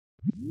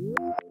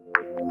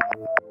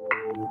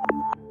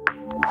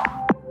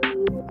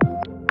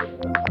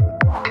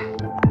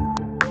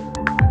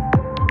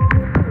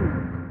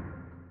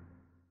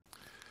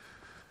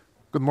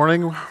Good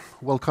morning.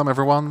 Welcome,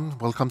 everyone.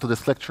 Welcome to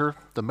this lecture.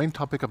 The main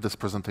topic of this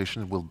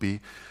presentation will be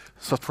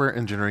software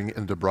engineering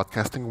in the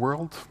broadcasting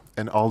world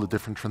and all the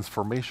different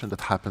transformation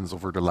that happened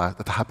over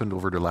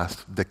the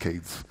last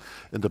decades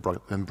in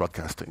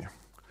broadcasting.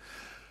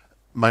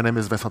 My name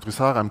is Vincent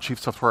Trussart. I'm Chief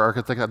Software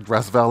Architect at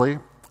Grass Valley.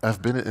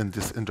 I've been in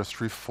this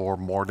industry for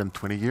more than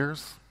 20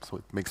 years, so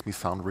it makes me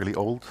sound really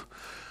old.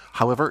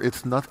 However,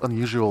 it's not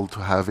unusual to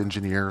have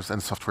engineers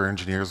and software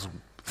engineers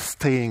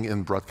staying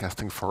in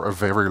broadcasting for a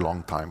very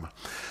long time.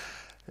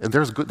 And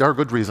there are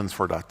good reasons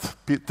for that.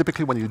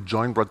 Typically, when you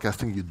join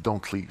broadcasting, you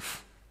don't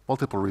leave.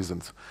 Multiple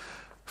reasons.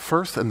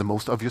 First, and the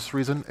most obvious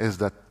reason, is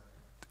that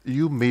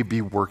you may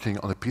be working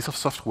on a piece of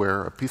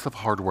software, a piece of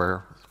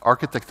hardware,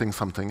 architecting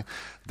something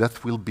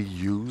that will be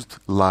used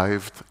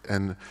live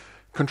and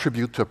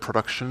contribute to a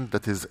production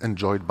that is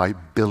enjoyed by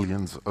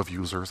billions of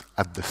users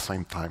at the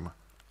same time,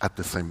 at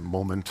the same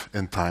moment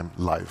in time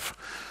live.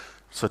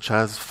 Such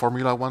as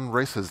Formula One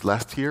races.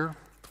 Last year,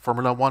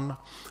 Formula One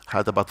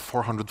had about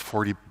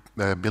 440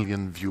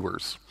 million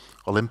viewers.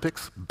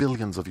 Olympics,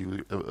 billions of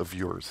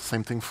viewers.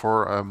 Same thing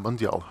for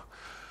Mondial,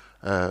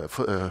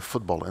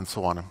 football, and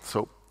so on.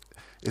 So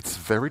it's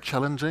very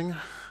challenging,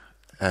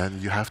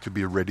 and you have to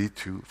be ready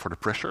for the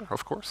pressure,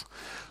 of course,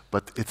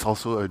 but it's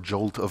also a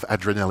jolt of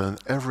adrenaline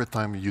every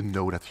time you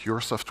know that your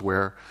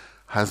software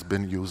has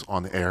been used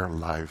on air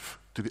live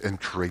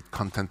and create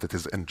content that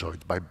is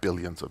enjoyed by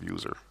billions of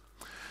users.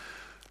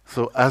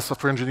 So as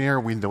software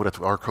engineer, we know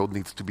that our code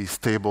needs to be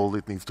stable,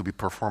 it needs to be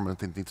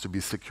performant, it needs to be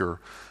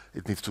secure,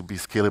 it needs to be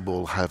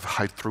scalable, have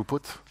high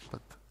throughput. But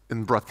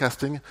in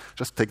broadcasting,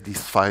 just take these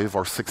 5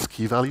 or 6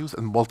 key values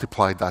and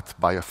multiply that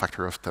by a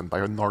factor of 10, by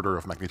an order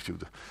of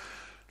magnitude.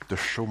 The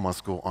show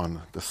must go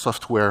on. The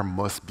software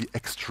must be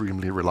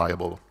extremely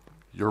reliable.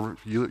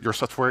 Your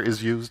software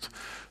is used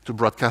to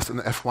broadcast an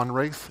F1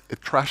 race,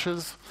 it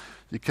crashes.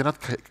 You cannot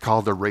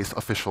call the race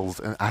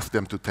officials and ask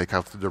them to take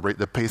out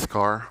the pace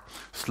car,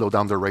 slow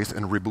down the race,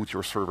 and reboot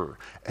your server.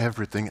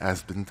 Everything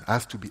has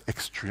to be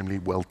extremely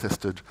well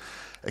tested,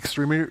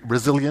 extremely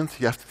resilient.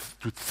 You have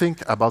to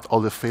think about all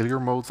the failure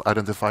modes,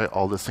 identify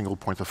all the single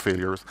point of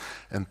failures,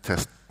 and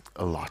test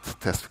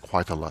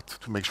quite a lot,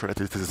 to make sure that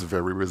it is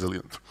very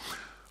resilient.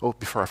 Oh,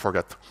 before I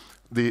forget,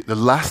 the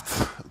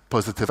last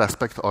positive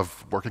aspect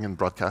of working in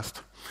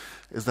broadcast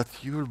is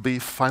that you will be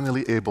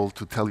finally able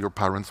to tell your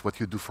parents what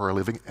you do for a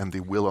living, and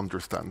they will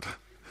understand.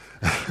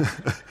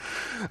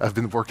 I've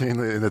been working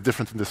in a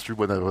different industry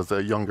when I was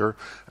younger,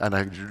 and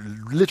I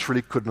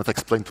literally could not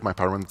explain to my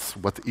parents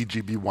what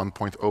EGB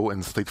 1.0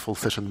 and stateful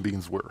session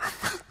beans were.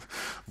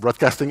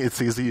 Broadcasting,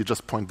 it's easy. You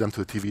just point them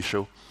to a TV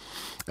show,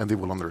 and they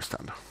will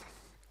understand.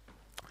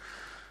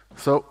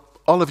 So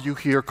all of you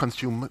here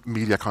consume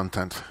media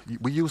content.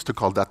 We used to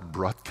call that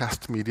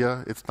broadcast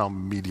media. It's now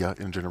media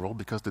in general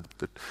because the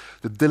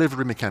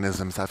delivery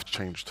mechanisms have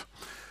changed.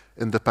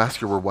 In the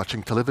past, you were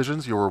watching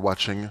televisions, you were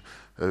watching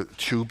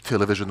tube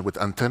television with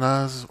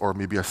antennas, or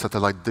maybe a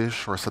satellite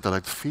dish or a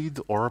satellite feed,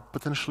 or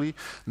potentially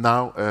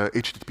now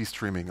HTTP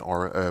streaming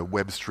or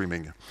web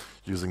streaming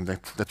using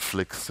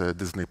Netflix,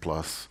 Disney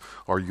Plus,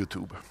 or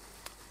YouTube.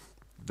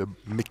 The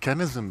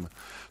mechanism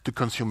to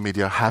consume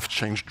media have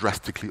changed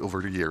drastically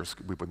over the years.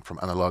 We went from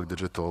analog,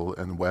 digital,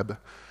 and web.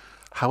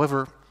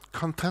 However,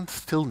 content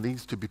still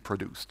needs to be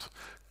produced.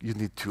 You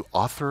need to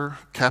author,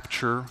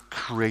 capture,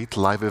 create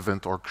live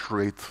event, or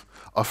create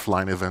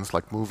offline events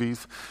like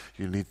movies.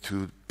 You need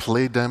to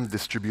play them,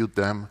 distribute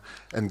them,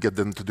 and get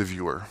them to the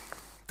viewer.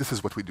 This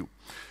is what we do.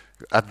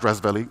 At Grass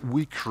Valley,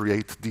 we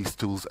create these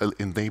tools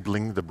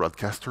enabling the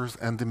broadcasters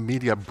and the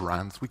media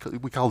brands. We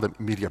call them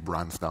media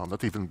brands now,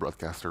 not even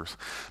broadcasters,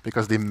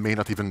 because they may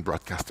not even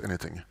broadcast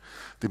anything.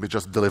 They may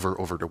just deliver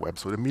over the web.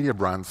 So the media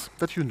brands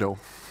that you know,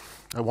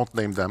 I won't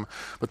name them,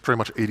 but pretty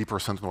much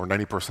 80% or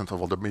 90% of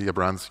all the media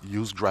brands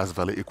use Grass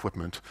Valley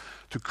equipment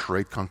to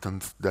create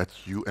content that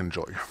you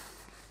enjoy.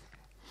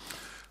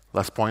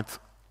 Last point.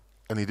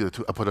 I needed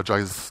to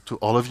apologize to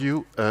all of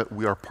you.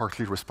 We are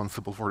partly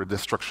responsible for the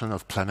destruction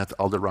of planet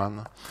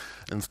Alderaan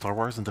in Star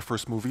Wars in the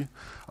first movie.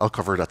 I'll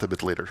cover that a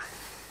bit later.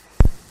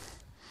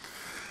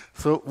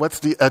 So what's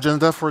the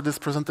agenda for this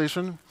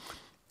presentation?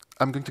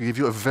 I'm going to give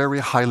you a very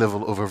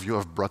high-level overview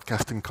of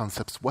broadcasting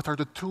concepts. What are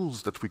the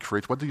tools that we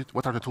create?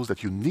 What are the tools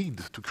that you need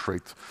to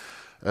create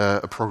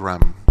a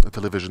program, a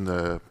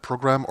television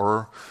program,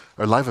 or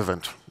a live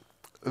event?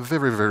 A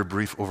very, very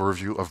brief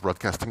overview of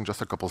broadcasting,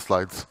 just a couple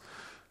slides.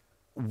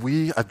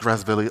 We at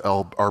Grass Valley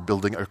are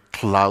building a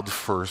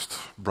cloud-first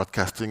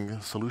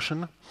broadcasting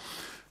solution.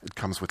 It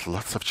comes with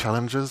lots of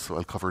challenges, so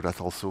I'll cover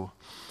that also.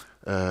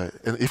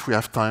 And if we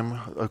have time,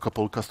 a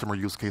couple customer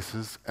use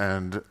cases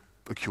and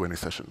a Q&A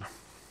session.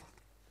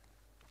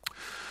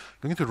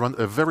 I'm going to run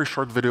a very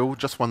short video,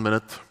 just 1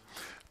 minute.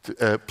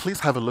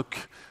 Please have a look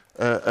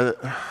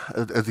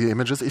at the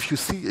images.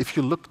 If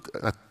you look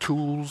at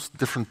tools,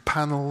 different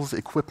panels,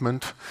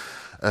 equipment,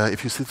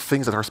 if you see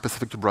things that are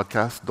specific to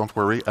broadcast, don't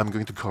worry, I'm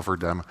going to cover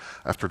them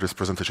after this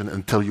presentation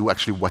and tell you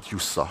actually what you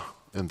saw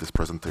in this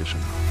presentation.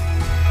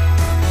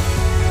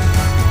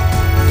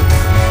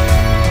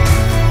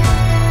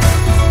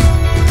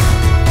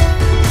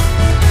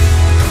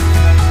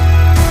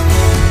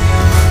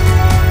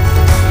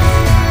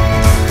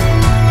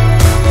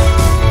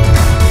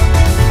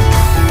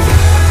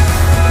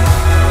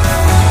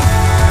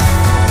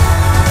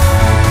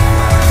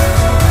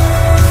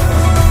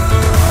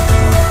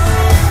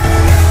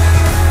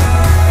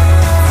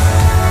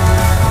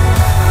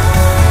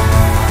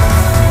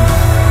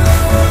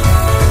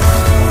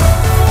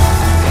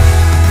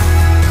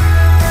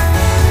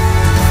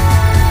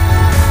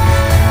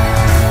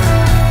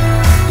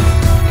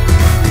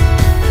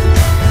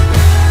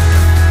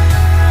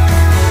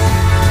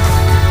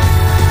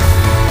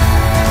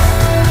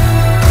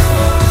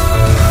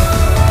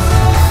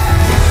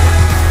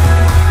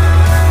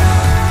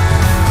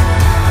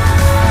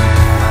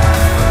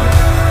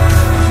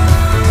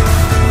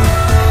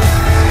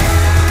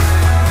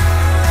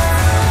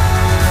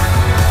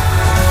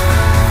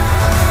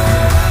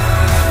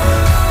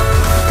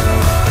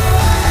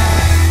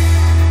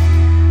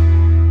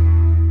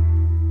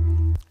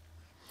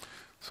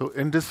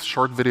 in this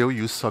short video,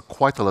 you saw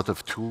quite a lot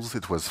of tools.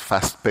 It was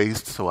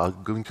fast-paced, so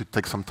I'm going to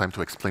take some time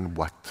to explain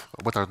what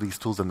are these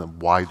tools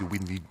and why do we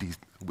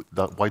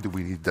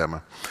need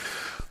them.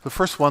 The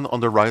first one on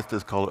the right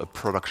is called a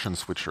production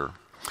switcher.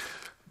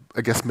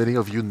 I guess many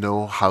of you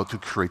know how to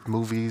create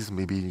movies,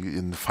 maybe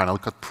in Final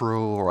Cut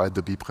Pro or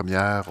Adobe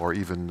Premiere or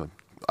even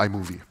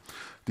iMovie.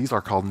 These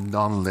are called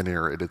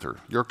non-linear editor.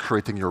 You're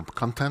creating your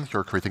content,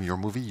 you're creating your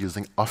movie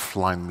using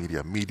offline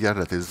media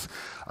that is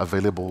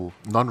available,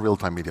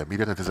 non-real-time media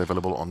that is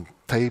available on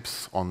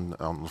tapes, on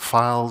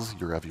files.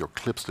 You have your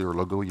clips, your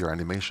logo, your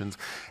animations,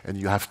 and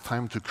you have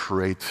time to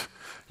create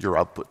your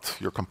output,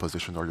 your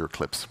composition, or your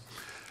clips.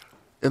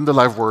 In the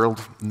live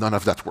world, none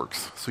of that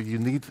works. So you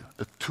need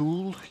a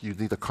tool, you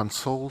need a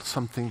console,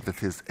 something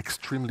that is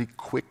extremely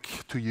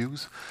quick to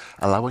use,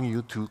 allowing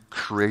you to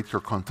create your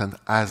content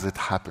as it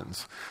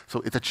happens. So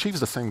it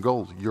achieves the same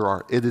goal. You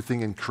are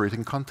editing and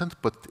creating content,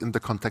 but in the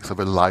context of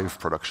a live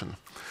production.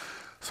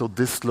 So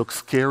this looks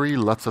scary,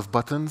 lots of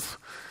buttons,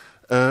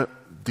 and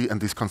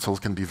these consoles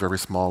can be very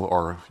small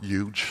or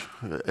huge,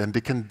 and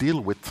they can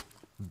deal with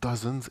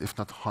dozens, if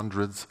not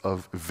hundreds,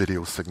 of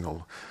video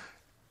signal,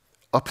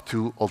 up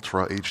to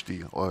Ultra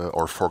HD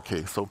or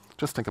 4K. So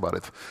just think about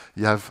it.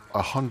 You have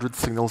 100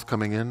 signals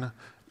coming in.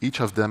 Each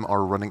of them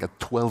are running at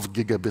 12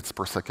 gigabits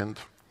per second.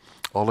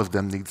 All of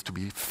them needs to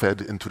be fed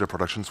into the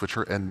production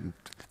switcher, and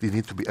they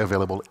need to be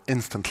available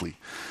instantly.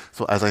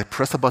 So as I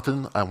press a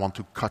button, I want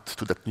to cut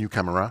to that new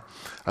camera.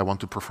 I want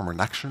to perform an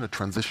action, a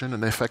transition,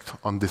 an effect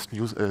on this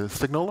new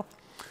signal.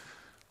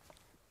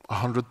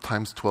 100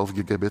 times 12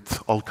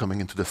 gigabits, all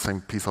coming into the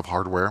same piece of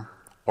hardware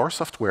or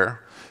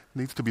software,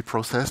 needs to be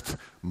processed,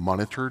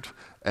 monitored,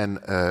 and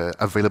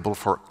available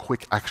for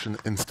quick action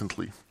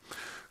instantly.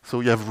 So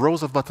you have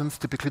rows of buttons.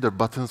 Typically, the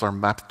buttons are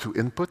mapped to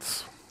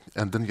inputs,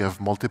 and then you have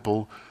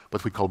multiple,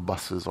 what we call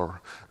buses, or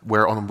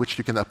on which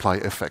you can apply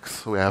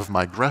effects. So I have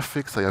my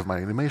graphics, I have my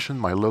animation,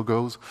 my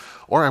logos,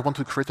 or I want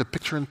to create a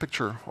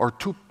picture-in-picture, or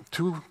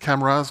two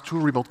cameras, two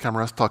remote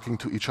cameras talking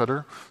to each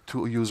other,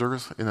 two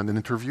users in an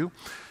interview.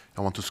 I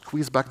want to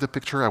squeeze back the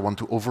picture. I want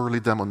to overlay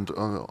them on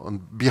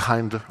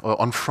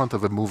front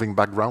of a moving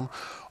background.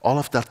 All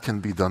of that can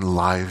be done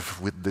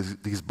live with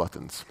these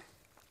buttons.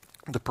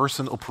 The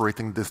person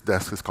operating this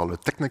desk is called a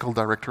technical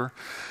director,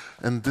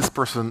 and this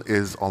person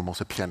is almost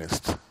a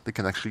pianist.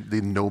 They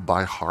know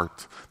by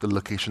heart the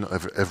location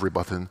of every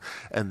button,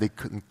 and they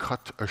can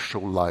cut a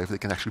show live. They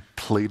can actually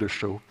play the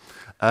show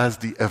as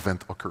the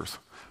event occurs.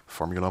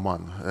 Formula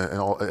One,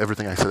 and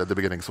everything I said at the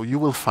beginning. So you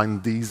will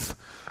find these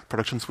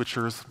production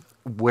switchers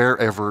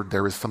wherever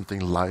there is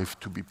something live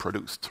to be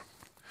produced.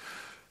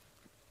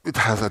 It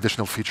has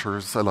additional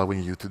features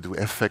allowing you to do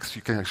effects.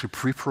 You can actually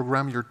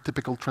pre-program your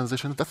typical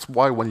transitions. That's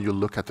why when you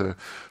look at a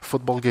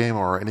football game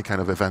or any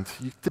kind of event,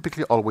 you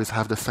typically always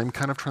have the same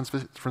kind of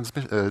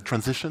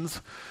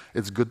transitions.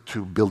 It's good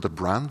to build a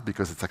brand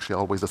because it's actually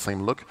always the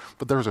same look,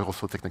 but there's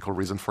also a technical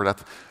reason for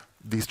that.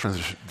 These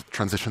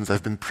transitions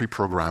have been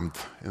pre-programmed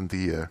in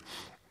the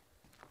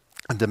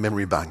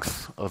memory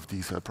banks of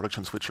these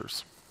production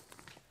switchers.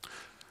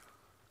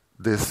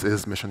 This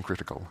is mission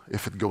critical.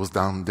 If it goes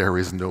down, there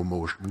is no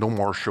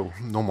more show,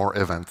 no more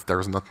event.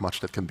 There's not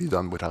much that can be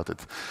done without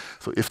it.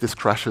 So if this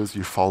crashes,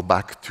 you fall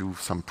back to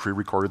some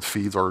pre-recorded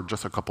feeds or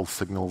just a couple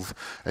signals,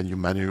 and you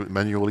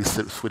manually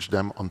switch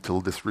them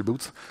until this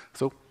reboots.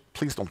 So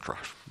please don't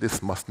crash.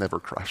 This must never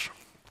crash.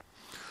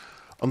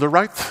 On the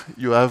right,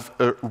 you have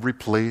a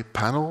replay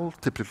panel,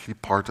 typically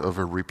part of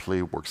a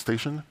replay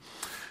workstation.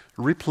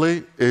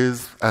 Replay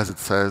is, as it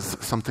says,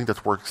 something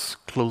that works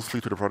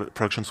closely to the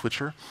production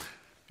switcher.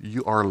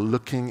 You are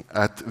looking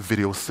at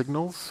video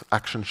signals,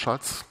 action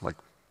shots, like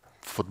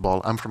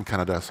football. I'm from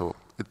Canada, so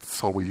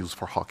it's all we use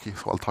for hockey,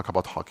 so I'll talk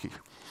about hockey.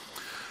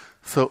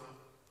 So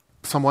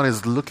someone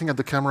is looking at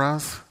the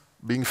cameras,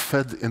 being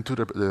fed into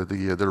the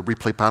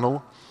replay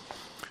panel.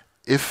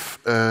 If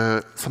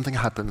something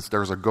happens,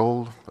 there's a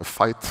goal, a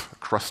fight, a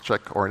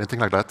cross-check, or anything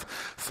like that,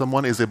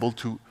 someone is able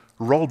to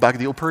roll back,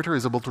 the operator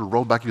is able to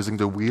roll back using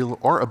the wheel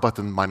or a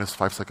button,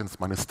 -5 seconds,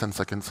 -10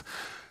 seconds,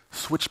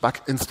 switch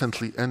back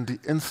instantly, and the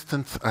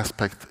instant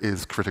aspect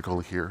is critical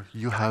here.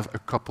 You have a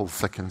couple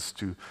seconds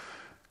to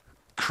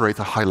create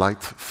a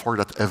highlight for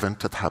that event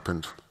that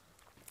happened.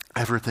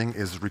 Everything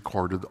is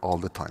recorded all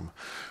the time.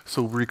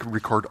 So we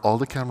record all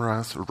the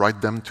cameras,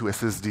 write them to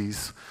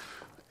SSDs,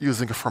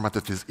 using a format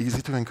that is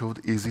easy to encode,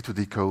 easy to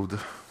decode,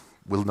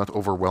 will not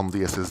overwhelm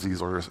the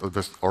SSDs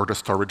or the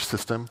storage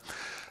system,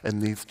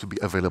 and needs to be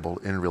available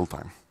in real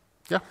time.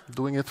 Yeah,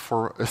 doing it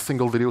for a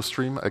single video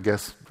stream, I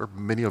guess there are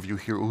many of you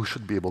here who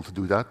should be able to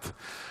do that.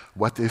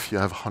 What if you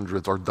have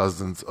hundreds or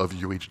dozens of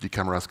UHD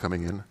cameras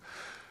coming in,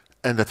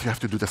 and that you have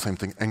to do the same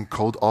thing,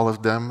 encode all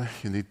of them,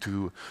 you need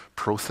to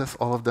process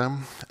all of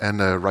them, and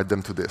write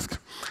them to disk.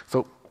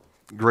 So,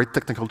 great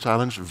technical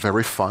challenge,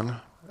 very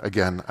fun.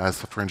 Again, as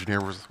software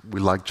engineers, we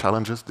like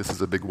challenges. This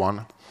is a big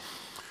one.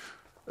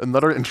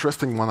 Another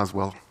interesting one as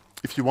well.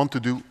 If you want to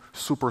do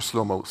super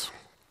slow-mos,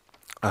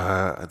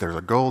 there's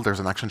a goal, there's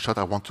an action shot,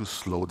 I want to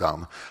slow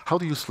down. How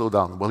do you slow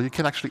down? Well, you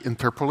can actually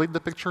interpolate the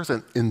pictures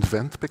and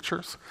invent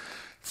pictures.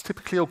 It's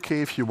typically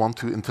okay if you want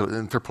to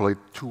interpolate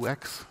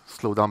 2x,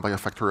 slow down by a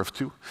factor of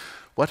 2.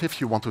 What if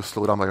you want to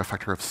slow down by a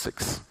factor of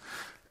 6?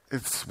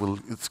 It's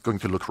going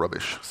to look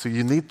rubbish. So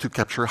you need to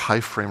capture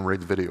high frame rate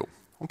video.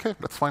 Okay,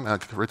 that's fine.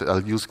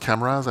 I'll use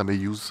cameras. I may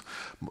use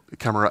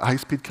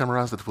high-speed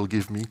cameras that will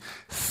give me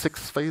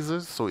 6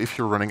 phases. So if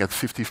you're running at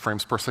 50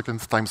 frames per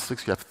second times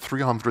 6, you have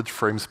 300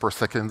 frames per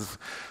second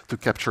to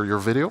capture your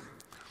video,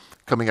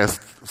 coming as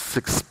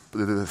 6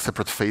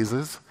 separate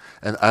phases.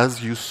 And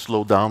as you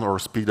slow down or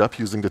speed up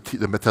using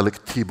the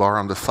metallic T-bar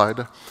on the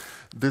side,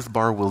 this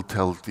bar will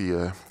tell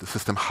the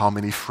system how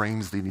many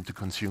frames they need to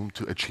consume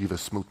to achieve a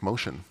smooth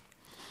motion.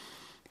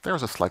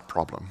 There's a slight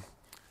problem.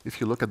 If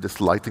you look at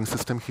this lighting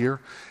system here,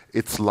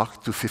 it's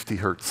locked to 50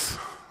 hertz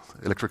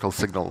electrical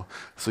signal.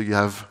 So you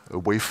have a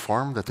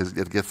waveform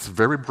it gets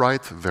very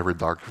bright, very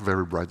dark,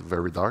 very bright,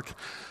 very dark.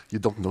 You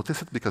don't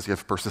notice it because you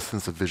have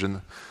persistence of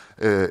vision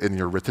in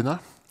your retina.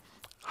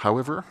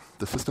 However,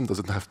 the system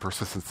doesn't have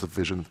persistence of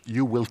vision.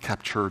 You will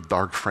capture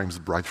dark frames,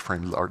 bright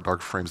frame,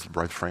 dark frames,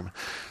 bright frame.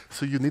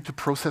 So you need to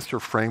process your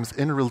frames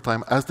in real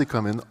time as they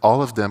come in,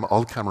 all of them,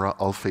 all camera,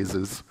 all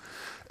phases,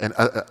 and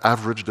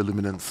average the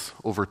luminance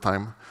over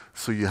time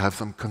so you have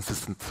some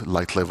consistent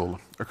light level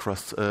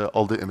across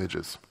all the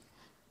images.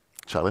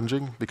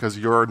 Challenging, because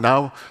you're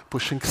now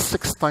pushing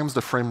 6 times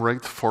the frame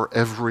rate for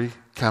every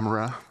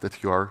camera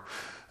that you are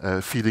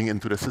feeding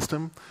into the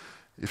system.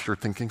 If you're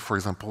thinking, for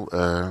example,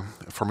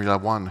 Formula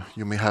One,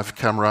 you may have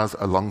cameras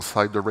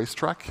alongside the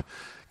racetrack,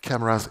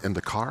 cameras in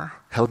the car,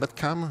 helmet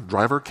cam,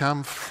 driver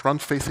cam,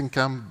 front-facing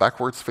cam,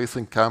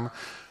 backwards-facing cam,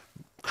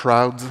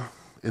 crowds,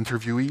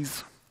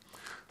 interviewees.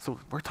 So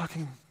we're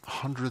talking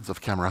hundreds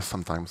of cameras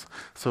sometimes.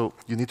 So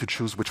you need to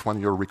choose which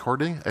one you're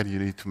recording, and you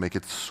need to make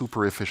it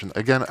super efficient.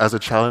 Again, as a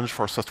challenge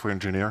for a software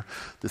engineer,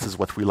 this is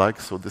what we like.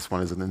 So this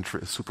one is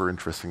a super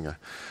interesting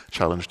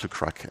challenge to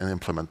crack and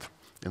implement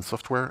in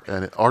software,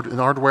 and in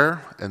hardware,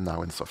 and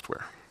now in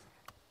software.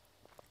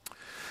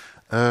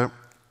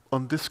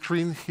 On this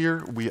screen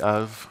here, we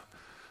have,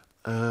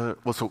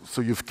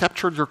 so you've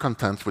captured your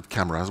content with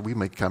cameras. We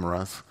make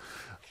cameras.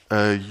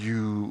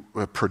 You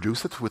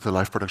produce it with a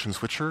live production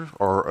switcher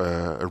or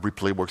a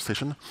replay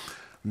workstation.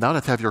 Now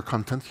that you have your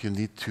content, you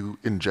need to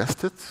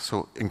ingest it,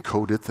 so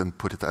encode it and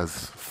put it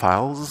as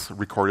files,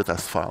 record it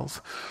as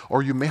files.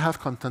 Or you may have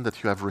content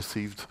that you have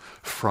received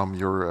from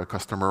your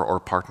customer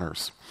or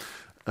partners.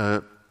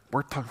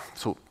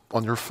 So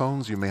on your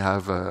phones, you may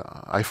have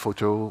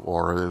iPhoto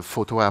or a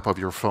photo app of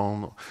your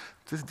phone.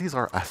 These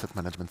are asset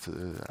management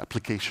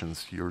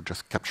applications. You're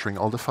just capturing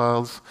all the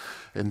files,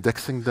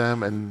 indexing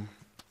them, and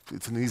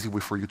it's an easy way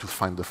for you to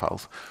find the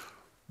files.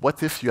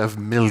 What if you have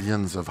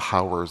millions of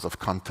hours of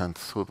content?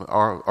 So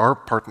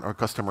our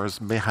customers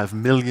may have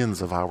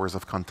millions of hours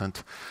of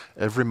content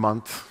every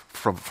month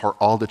for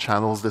all the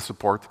channels they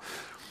support.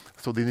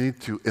 So they need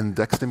to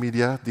index the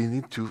media. They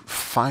need to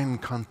find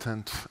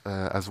content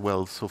as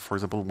well. So for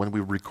example, when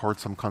we record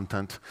some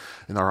content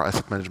in our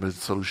asset management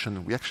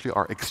solution, we actually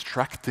are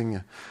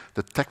extracting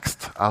the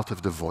text out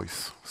of the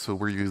voice. So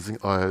we're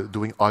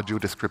doing audio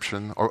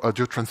description or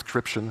audio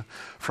transcription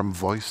from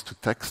voice to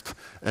text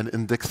and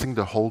indexing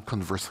the whole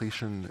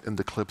conversation in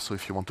the clip. So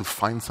if you want to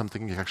find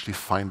something, you actually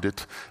find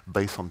it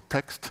based on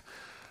text.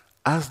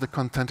 As the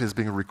content is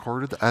being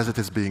recorded, as it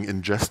is being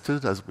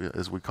ingested,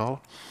 as we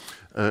call,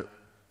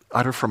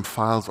 either from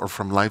files or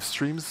from live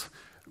streams,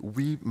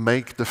 we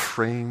make the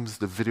frames,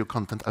 the video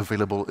content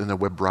available in a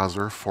web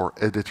browser for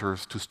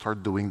editors to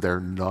start doing their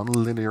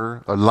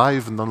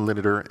live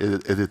non-linear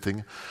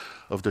editing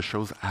of the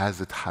shows as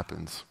it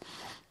happens.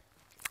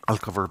 I'll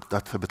cover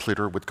that a bit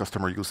later with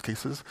customer use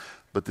cases,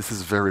 but this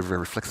is very,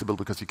 very flexible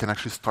because you can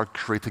actually start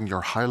creating your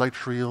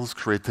highlight reels,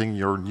 creating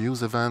your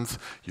news events,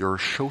 your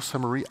show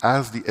summary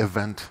as the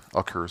event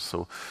occurs.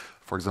 So,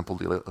 for example,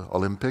 the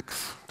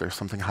Olympics, there's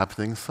something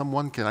happening.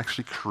 Someone can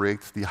actually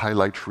create the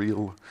highlight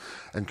reel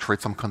and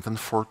create some content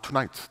for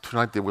tonight.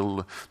 Tonight there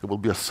will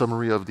be a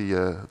summary of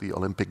the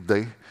Olympic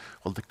day.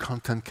 Well, the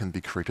content can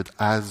be created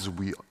as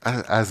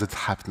it's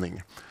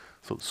happening.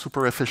 So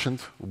super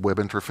efficient web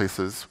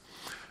interfaces,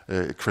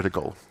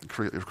 critical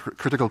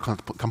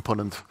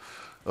component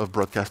of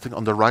broadcasting.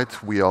 On the right,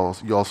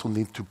 you also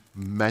need to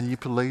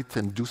manipulate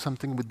and do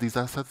something with these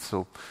assets.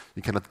 So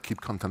you cannot keep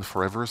content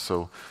forever.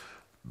 So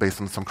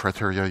based on some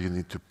criteria, you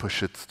need to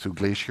push it to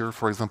Glacier,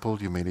 for example.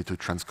 You may need to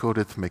transcode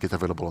it, make it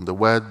available on the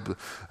web,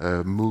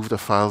 move the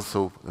files.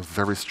 So a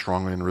very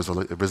strong and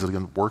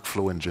resilient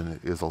workflow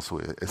engine is also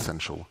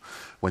essential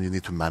when you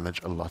need to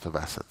manage a lot of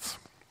assets.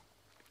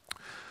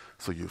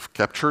 So you've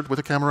captured with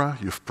a camera,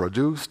 you've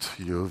produced,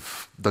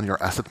 you've done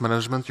your asset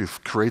management,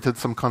 you've created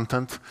some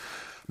content.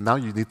 Now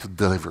you need to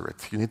deliver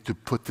it. You need to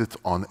put it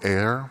on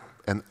air,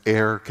 and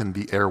air can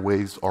be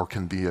airwaves or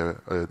can be an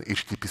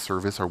HTTP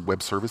service or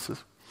web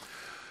services.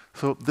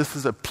 So this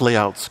is a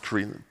playout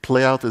screen.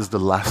 Playout is the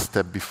last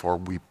step before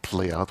we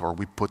play out or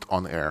we put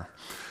on air.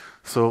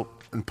 So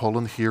in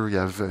Poland here you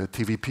have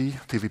TVP.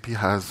 TVP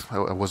has,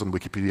 I was on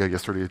Wikipedia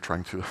yesterday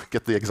trying to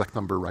get the exact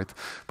number right,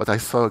 but I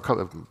saw a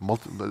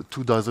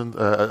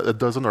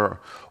dozen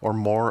or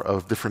more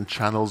of different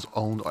channels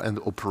owned and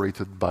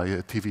operated by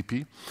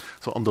TVP.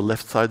 So on the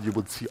left side you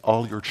would see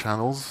all your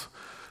channels.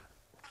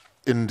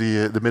 In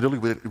the middle,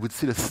 you would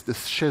see the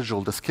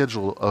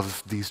schedule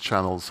of these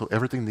channels. So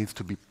everything needs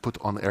to be put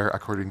on air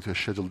according to a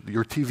schedule.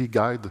 Your TV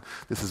guide,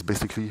 this is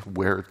basically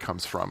where it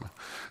comes from.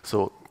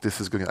 So this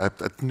is going to,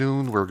 at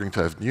noon, we're going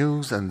to have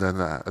news, and then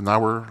half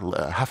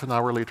an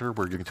hour later,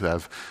 we're going to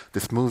have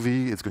this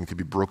movie. It's going to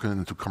be broken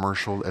into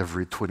commercial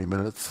every 20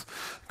 minutes.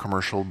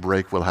 Commercial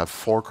break, we'll have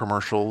 4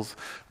 commercials.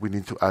 We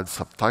need to add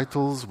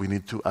subtitles. We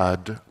need to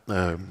add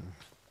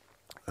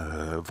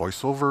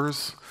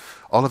voiceovers.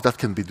 All of that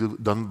can be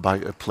done by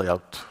a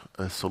playout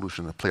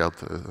solution, a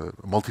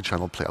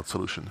multi-channel playout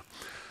solution.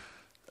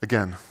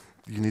 Again,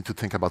 you need to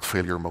think about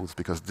failure modes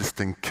because this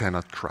thing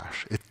cannot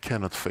crash. It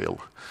cannot fail.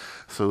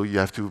 So you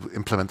have to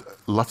implement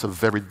lots of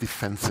very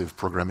defensive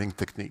programming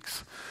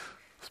techniques.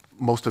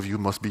 Most of you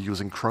must be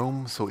using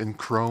Chrome. So in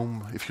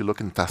Chrome, if you look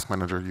in Task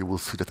Manager, you will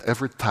see that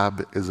every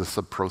tab is a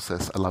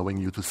subprocess allowing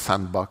you to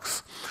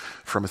sandbox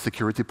from a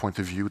security point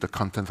of view the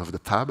content of the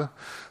tab.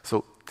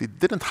 So they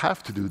didn't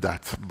have to do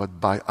that, but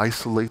by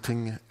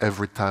isolating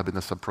every tab in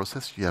a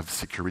subprocess, you have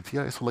security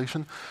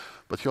isolation,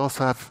 but you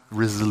also have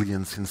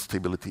resilience and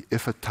stability.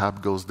 If a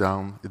tab goes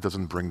down, it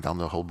doesn't bring down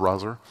the whole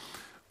browser.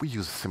 We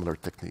use similar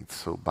techniques.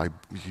 So by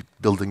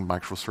building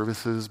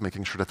microservices,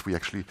 making sure that we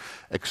actually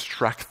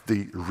extract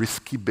the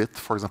risky bit.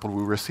 For example,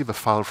 we receive a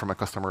file from a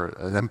customer,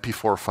 an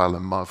MP4 file, a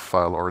MOV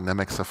file, or an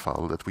MXF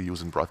file that we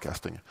use in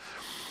broadcasting.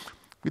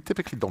 We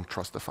typically don't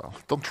trust the file,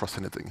 don't trust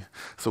anything.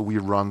 So we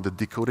run the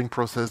decoding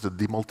process, the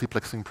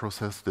demultiplexing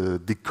process, the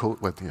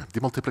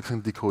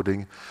demultiplexing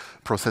decoding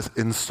process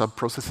in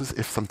sub-processes.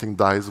 If something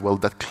dies, well,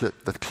 that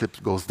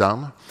clip goes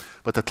down,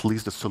 but at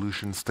least the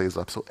solution stays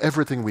up. So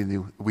everything we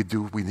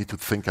need to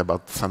think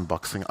about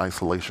sandboxing,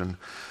 isolation,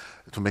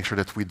 to make sure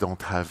that we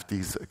don't have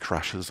these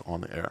crashes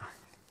on air.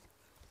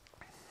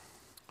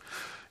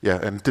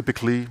 Yeah, and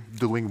typically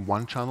doing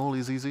one channel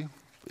is easy.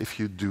 If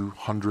you do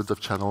hundreds of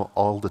channels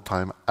all the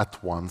time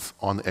at once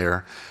on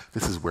air,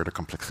 this is where the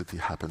complexity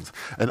happens.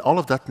 And all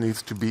of that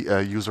needs to be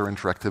user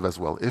interactive as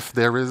well. If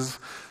there is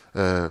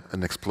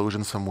an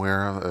explosion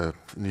somewhere,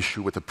 an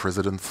issue with the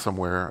president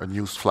somewhere, a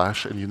news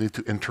flash, and you need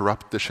to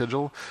interrupt the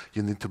schedule,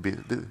 you need to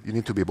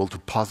be able to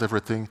pause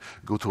everything,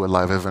 go to a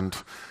live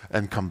event,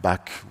 and come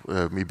back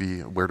maybe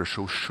where the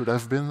show should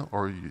have been,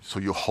 so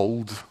you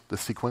hold the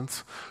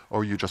sequence,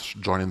 or you just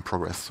join in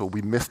progress. So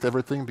we missed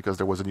everything because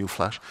there was a new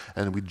flash,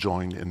 and we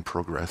joined in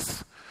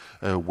progress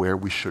where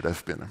we should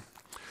have been.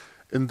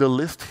 In the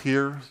list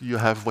here, you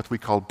have what we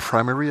call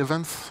primary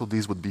events. So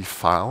these would be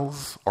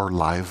files or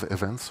live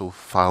events, so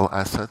file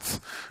assets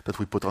that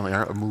we put on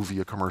air, a movie,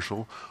 a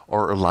commercial,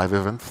 or a live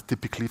event.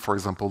 Typically, for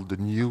example, the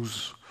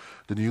news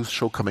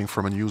show coming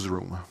from a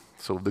newsroom.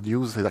 So the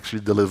news is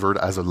actually delivered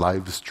as a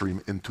live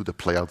stream into the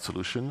playout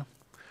solution.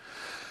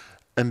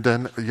 And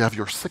then you have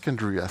your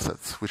secondary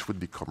assets, which would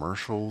be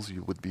commercials,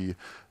 you would be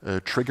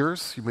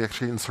triggers. You may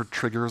actually insert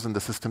triggers in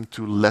the system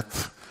to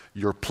let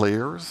your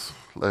players,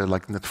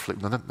 like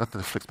Netflix, not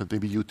Netflix, but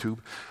maybe YouTube,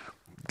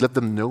 let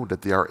them know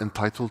that they are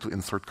entitled to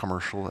insert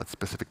commercial at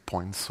specific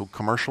points. So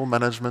commercial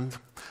management,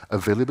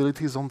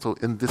 availability zone. So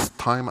in this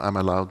time, I'm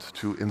allowed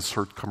to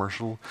insert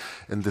commercial.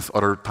 In this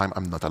other time,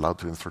 I'm not allowed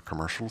to insert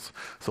commercials.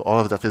 So all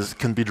of that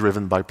can be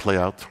driven by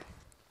playout.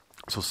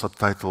 So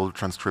subtitle,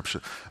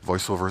 transcription,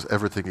 voiceovers,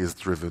 everything is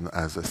driven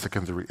as a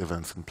secondary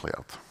events in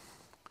playout.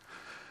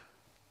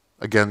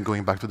 Again,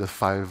 going back to the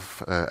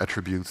 5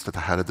 attributes that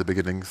I had at the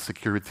beginning,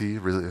 security,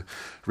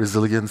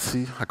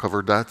 resiliency, I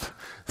covered that.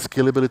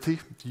 Scalability,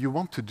 you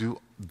want to do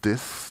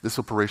this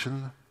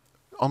operation,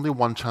 only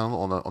one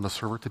channel on a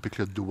server,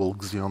 typically a dual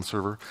Xeon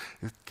server.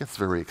 It gets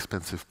very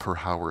expensive per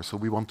hour. So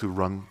we want to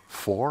run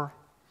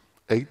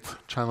 8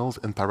 channels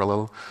in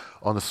parallel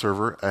on a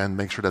server and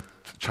make sure that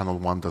channel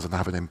 1 doesn't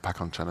have an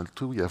impact on channel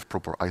 2. You have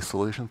proper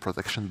isolation,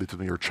 protection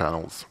between your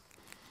channels.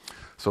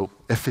 So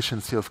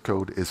efficiency of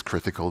code is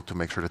critical to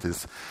make sure that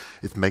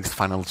it makes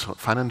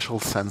financial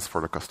sense for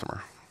the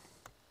customer.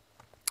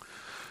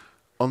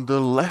 On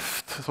the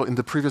left, so in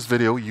the previous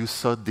video, you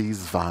saw these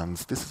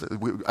vans.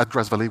 At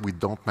Grass Valley, we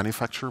don't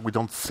manufacture, we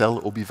don't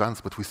sell OB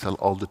vans, but we sell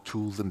all the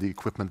tools and the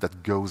equipment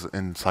that goes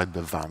inside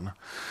the van.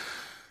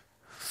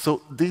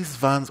 So these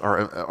vans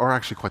are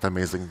actually quite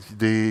amazing.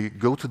 They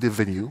go to the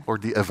venue or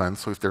the event.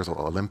 So if there's an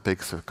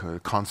Olympics, a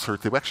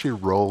concert, they actually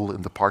roll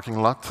in the parking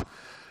lot,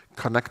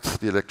 connect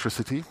the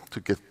electricity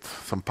to get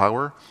some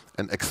power,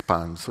 and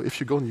expand. So if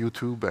you go on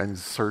YouTube and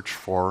search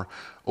for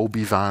OB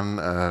van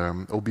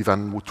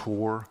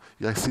tour,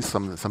 I see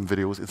some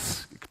videos.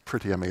 It's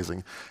pretty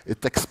amazing.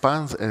 It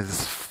expands and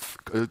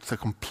it's a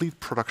complete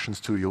production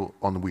studio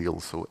on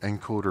wheels. So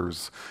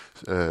encoders,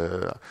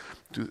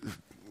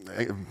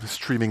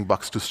 streaming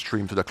box to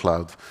stream to the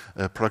cloud,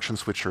 production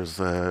switchers,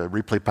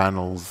 replay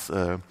panels,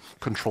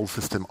 control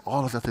system,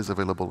 all of that is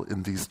available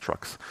in these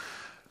trucks.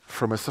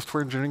 From a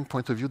software engineering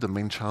point of view, the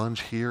main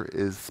challenge here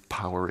is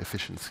power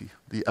efficiency.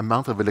 The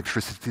amount of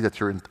electricity that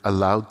you're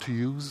allowed to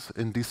use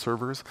in these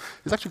servers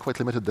is actually quite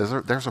limited.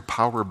 There's a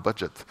power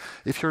budget.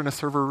 If you're in a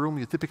server room,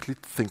 you typically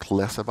think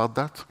less about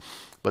that.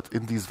 But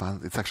in these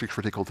vans, it's actually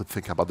critical to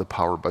think about the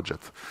power budget.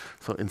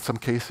 So in some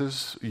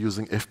cases,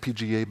 using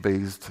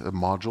FPGA-based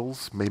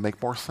modules may make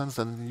more sense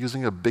than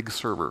using a big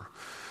server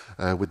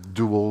with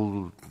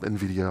dual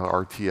NVIDIA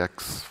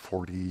RTX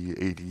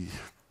 4080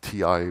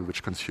 Ti,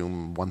 which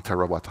consume 1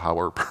 terawatt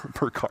hour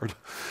per card.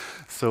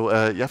 So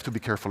you have to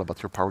be careful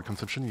about your power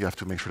consumption. You have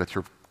to make sure that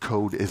your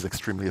code is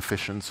extremely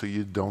efficient so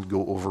you don't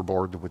go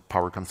overboard with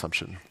power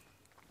consumption.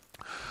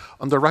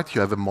 On the right,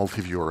 you have a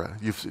multi-viewer.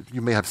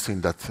 You may have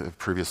seen that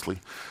previously.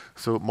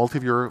 So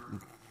multi-viewer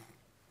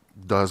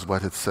does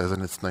what it says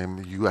in its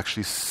name. You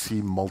actually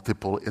see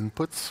multiple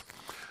inputs.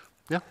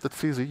 Yeah,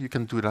 that's easy. You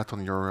can do that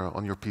on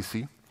your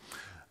PC.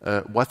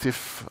 What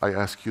if I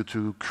ask you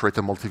to create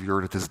a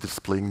multi-viewer that is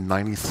displaying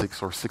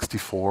 96 or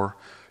 64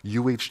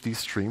 UHD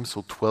streams,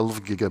 so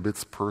 12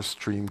 gigabits per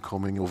stream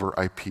coming over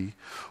IP,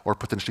 or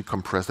potentially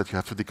compressed that you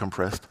have to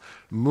decompress.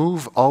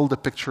 Move all the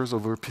pictures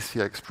over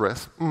PCI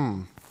Express.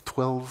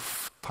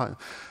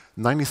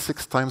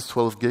 96 times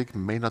 12 gig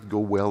may not go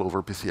well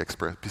over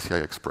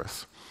PCI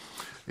Express.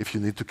 If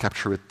you need to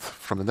capture it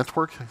from the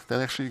network, then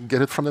actually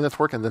get it from the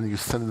network and then you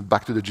send it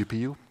back to the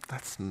GPU.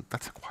 That's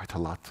quite a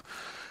lot.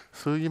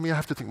 So you may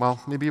have to think,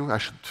 well, maybe I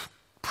should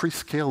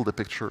pre-scale the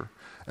picture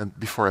and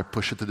before I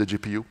push it to the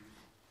GPU.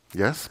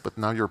 Yes, but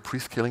now you're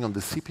pre-scaling on the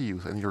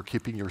CPU and you're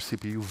keeping your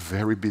CPU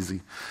very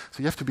busy. So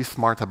you have to be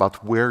smart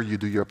about where you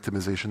do your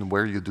optimization,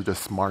 where you do the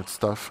smart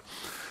stuff.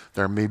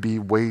 There may be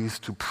ways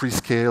to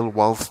pre-scale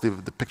whilst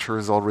the picture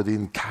is already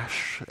in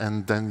cache,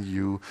 and then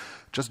you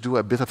just do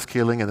a bit of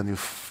scaling, and then you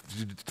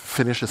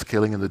finish the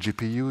scaling in the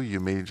GPU. You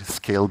may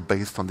scale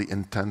based on the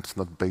intent,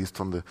 not based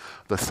on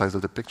the size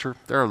of the picture.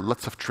 There are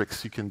lots of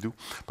tricks you can do.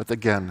 But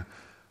again,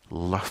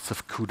 lots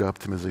of CUDA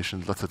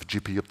optimization, lots of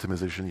GPU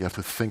optimization. You have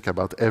to think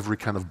about every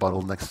kind of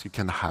bottlenecks you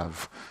can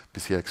have.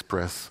 PCI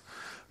Express,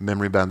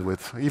 memory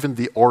bandwidth, even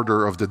the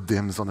order of the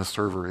DIMMs on a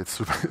server.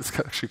 It's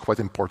actually quite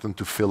important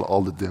to fill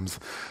all the DIMMs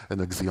in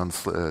a Xeon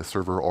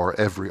server or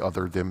every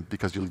other DIMM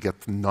because you'll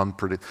get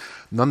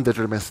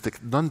non-deterministic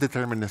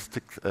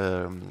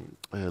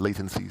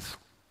latencies.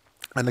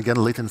 And again,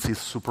 latency is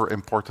super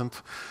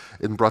important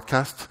in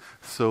broadcast.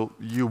 So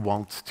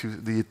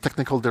the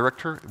technical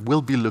director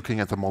will be looking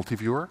at a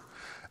multi-viewer.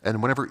 And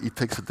whenever he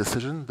takes a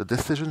decision, the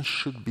decision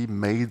should be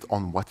made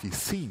on what he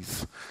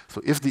sees.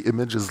 So if the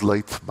image is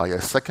late by a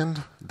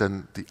second,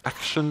 then the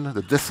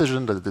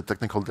decision that the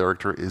technical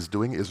director is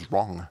doing is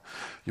wrong.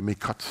 You may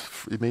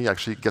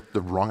actually get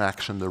the wrong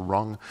action, the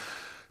wrong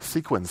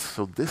sequence.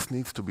 So this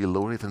needs to be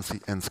low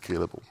latency and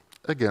scalable.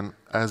 Again,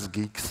 as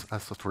geeks,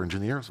 as software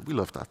engineers, we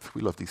love that.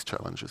 We love these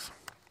challenges.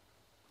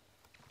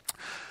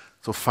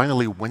 So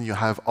finally, when you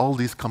have all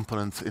these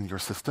components in your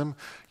system,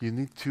 you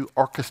need to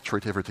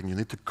orchestrate everything. You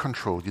need to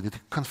control. You need to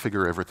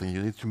configure everything.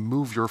 You need to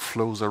move your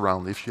flows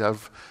around. If you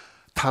have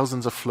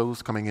thousands of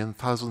flows coming in,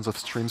 thousands of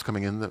streams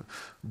coming in,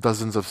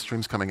 dozens of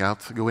streams going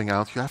out,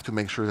 you have to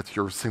make sure that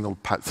your signal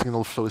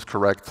flow is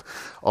correct.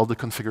 All the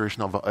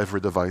configuration of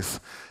every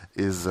device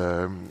is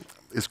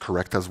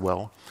correct as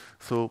well.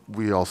 So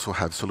we also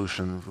have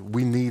solutions.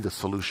 We need a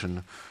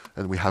solution,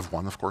 and we have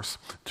one, of course,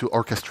 to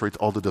orchestrate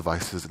all the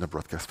devices in a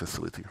broadcast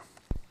facility.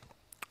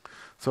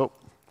 So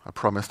I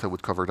promised I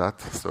would cover that.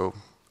 So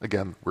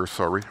again, we're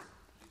sorry.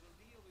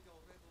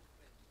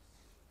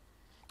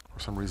 For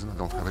some reason, I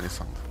don't have any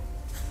sound.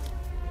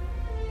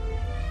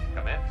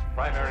 Commence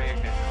primary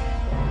ignition.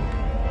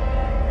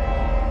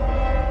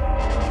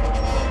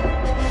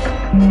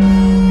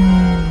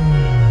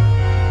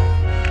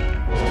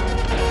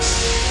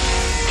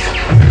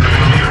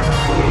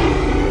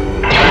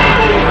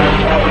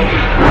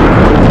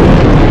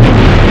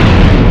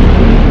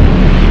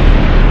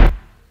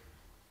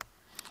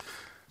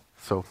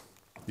 So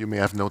you may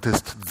have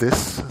noticed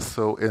this.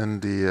 So in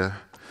the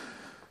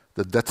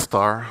Death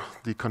Star,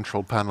 the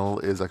control panel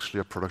is actually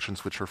a production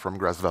switcher from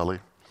Grass Valley.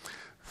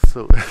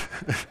 So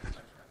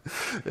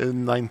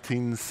in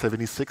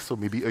 1976, so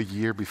maybe a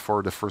year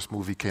before the first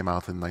movie came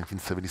out in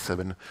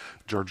 1977,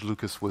 George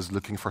Lucas was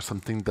looking for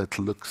something that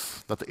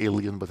looks, not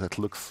alien, but that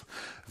looks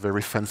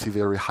very fancy,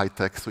 very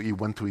high-tech. So he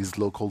went to his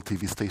local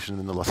TV station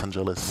in Los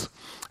Angeles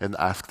and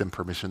asked them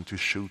permission to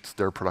shoot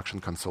their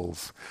production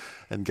consoles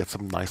and get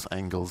some nice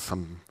angles,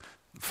 some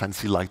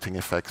fancy lighting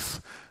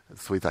effects,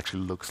 so it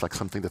actually looks like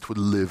something that would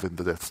live in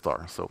the Death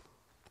Star. So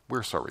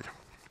we're sorry.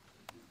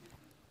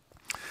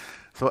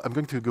 So I'm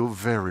going to go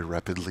very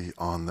rapidly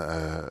on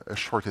a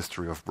short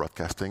history of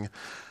broadcasting.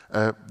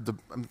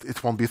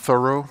 It won't be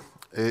thorough.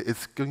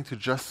 It's going to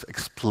just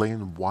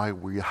explain why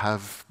we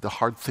have the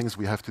hard things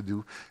we have to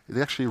do. It's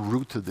actually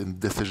rooted in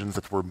decisions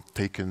that were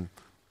taken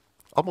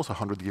almost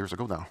 100 years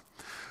ago now.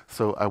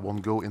 So I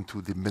won't go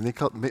into the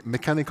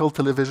mechanical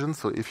television.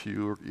 So if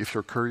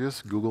you're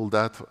curious, Google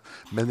that.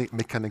 Many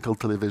mechanical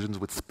televisions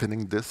with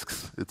spinning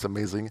discs. It's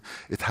amazing.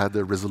 It had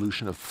a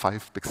resolution of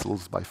 5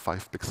 pixels by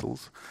 5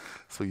 pixels.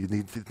 So you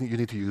need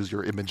to use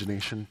your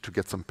imagination to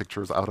get some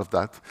pictures out of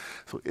that.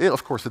 So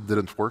of course it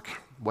didn't work.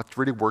 What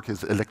really worked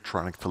is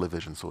electronic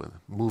television. So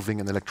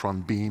moving an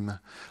electron beam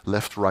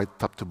left, right,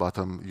 top to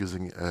bottom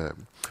using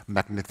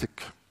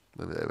magnetic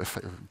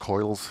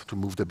coils to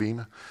move the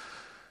beam.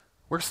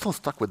 We're still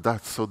stuck with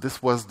that. So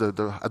this was at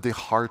the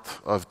heart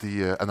of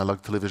the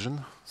analog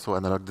television, so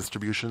analog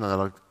distribution,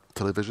 analog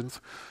televisions.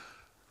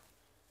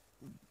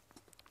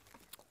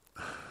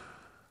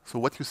 So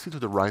what you see to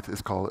the right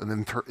is called an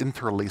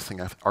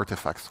interlacing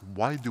artifacts.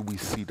 Why do we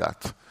see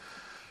that?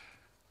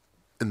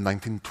 In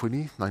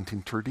 1920,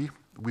 1930,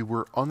 we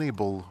were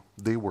unable,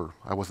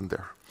 I wasn't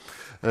there,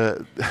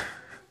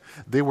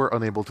 they were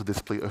unable to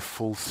display a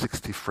full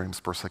 60 frames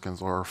per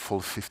second or a full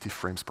 50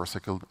 frames per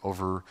second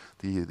over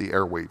the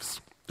airwaves.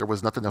 There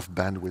was not enough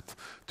bandwidth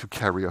to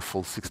carry a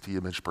full 60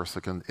 image per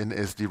second in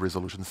SD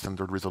resolution,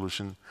 standard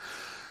resolution.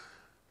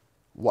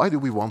 Why do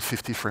we want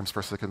 50 frames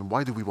per second?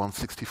 Why do we want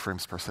 60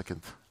 frames per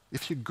second?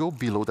 If you go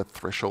below that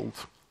threshold,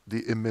 the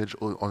image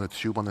on a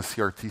tube on a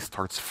CRT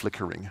starts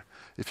flickering.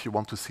 If you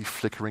want to see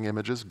flickering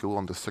images, go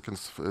on the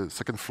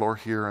second floor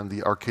here in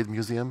the arcade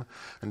museum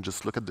and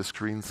just look at the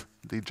screens.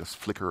 They just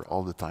flicker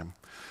all the time.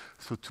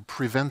 So to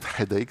prevent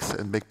headaches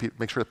and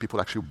make sure that people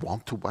actually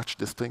want to watch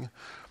this thing,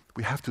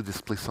 we have to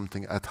display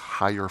something at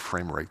higher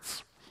frame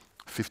rates,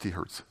 50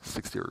 hertz,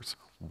 60 hertz.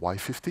 Why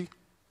 50?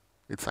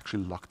 It's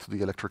actually locked to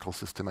the electrical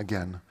system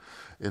again.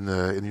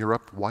 In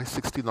Europe, why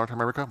 60 in North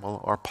America?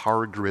 Well, our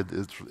power grid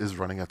is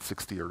running at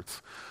 60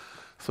 hertz.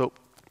 So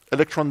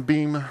electron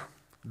beam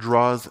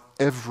draws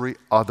every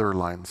other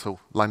line. So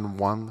line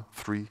 1,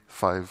 3,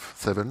 5,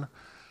 7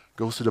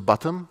 goes to the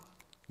bottom,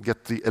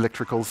 get the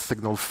electrical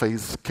signal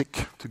phase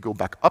kick to go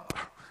back up,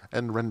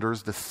 and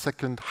renders the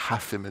second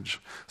half image.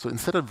 So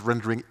instead of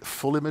rendering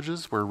full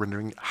images, we're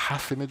rendering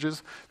half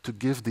images to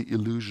give the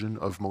illusion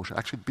of motion.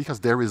 Actually, because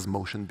there is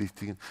motion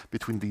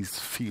between these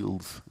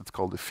fields, it's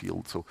called a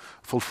field. So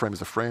full frame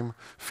is a frame,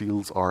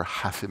 fields are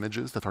half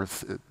images that are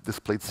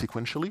displayed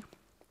sequentially.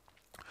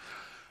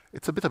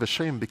 It's a bit of a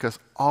shame because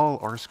all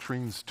our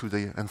screens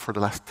today, and for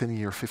the last 10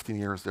 years, 15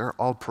 years, they're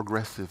all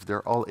progressive.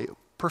 They're all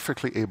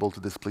perfectly able to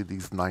display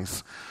these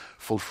nice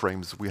full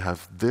frames. We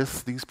have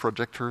these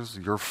projectors,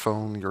 your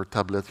phone, your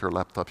tablet, your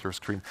laptop, your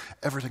screen.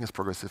 Everything is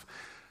progressive.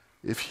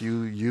 If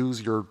you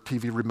use your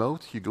TV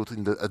remote, you go to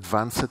the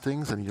advanced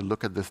settings and you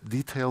look at the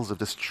details of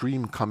the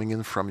stream coming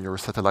in from your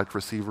satellite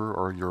receiver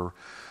or your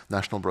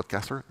national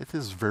broadcaster, it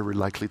is very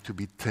likely to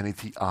be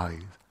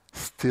 1080i,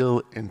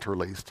 still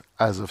interlaced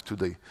as of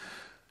today.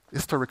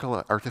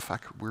 Historical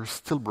artifact, we're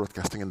still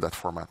broadcasting in that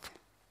format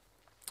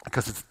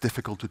because it's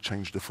difficult to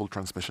change the full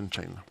transmission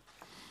chain.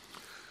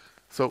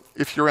 So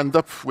if you end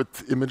up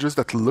with images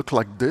that look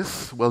like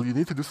this, well, you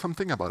need to do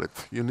something about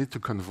it. You need to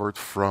convert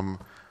from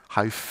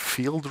high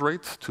field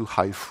rate to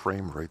high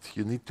frame rate.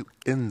 You need to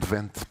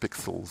invent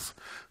pixels.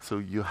 So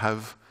you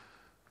have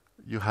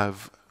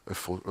a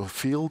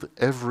field,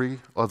 every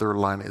other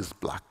line is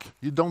black.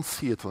 You don't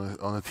see it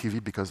on a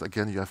TV because,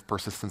 again, you have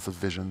persistence of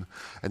vision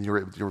and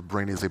your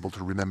brain is able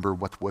to remember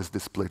what was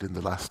displayed in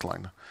the last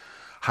line.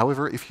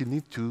 However, if you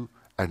need to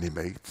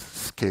animate,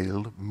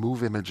 scale,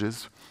 move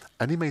images,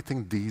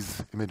 animating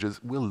these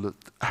images will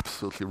look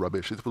absolutely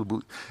rubbish. It will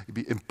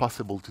be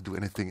impossible to do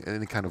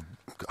any kind of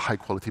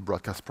high-quality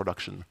broadcast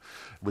production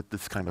with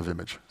this kind of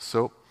image.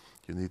 So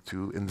you need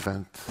to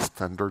invent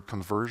standard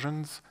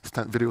conversions,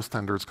 video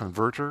standards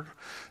converter,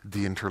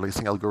 the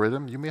interlacing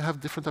algorithm. You may have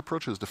different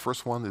approaches. The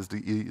first one is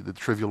the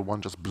trivial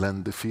one, just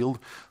blend the field.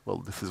 Well,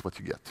 this is what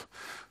you get.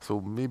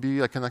 So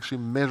maybe I can actually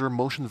measure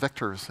motion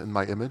vectors in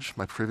my image,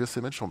 my previous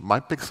image. So my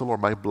pixel or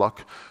my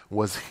block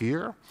was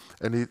here,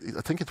 and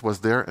I think it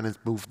was there, and it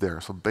moved there.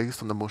 So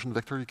based on the motion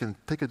vector, you can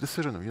take a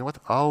decision. You know what?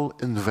 I'll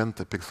invent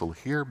a pixel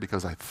here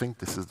because I think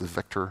this is the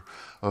vector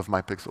of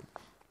my pixel.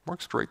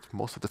 Works great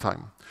most of the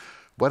time.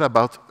 What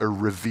about a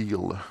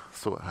reveal?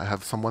 So I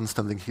have someone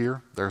standing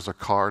here, there's a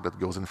car that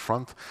goes in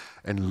front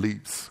and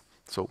leaves.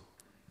 So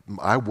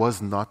my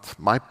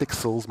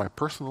pixels, my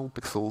personal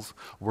pixels,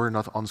 were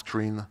not on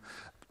screen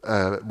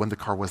when the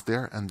car was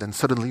there, and then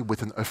suddenly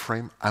within a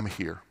frame, I'm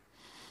here.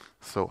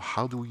 So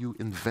how do you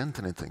invent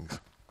anything?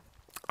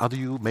 How do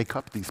you make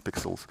up these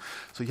pixels?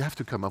 So you have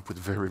to come up with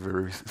very,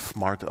 very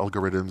smart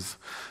algorithms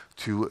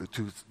to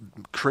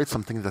create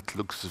something that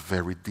looks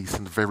very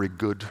decent, very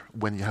good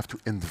when you have to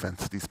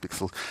invent these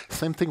pixels.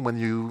 Same thing when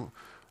you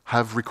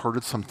have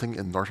recorded something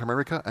in North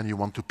America and you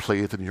want to play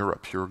it in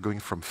Europe. You're going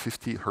from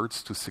 50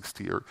 hertz to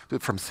 60, or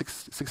from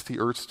 60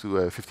 hertz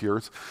to 50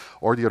 hertz,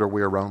 or the other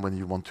way around when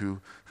you want to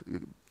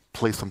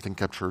play something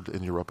captured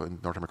in Europe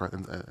and North America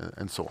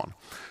and so on.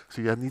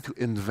 So you need to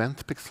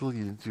invent pixels.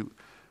 You need to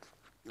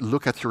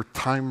look at your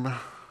time,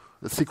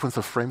 the sequence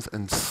of frames,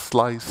 and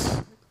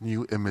slice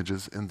new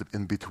images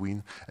in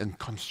between and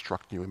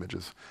construct new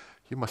images.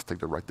 you must take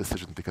the right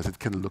decision because it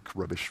can look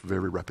rubbish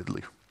very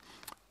rapidly.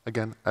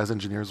 Again, as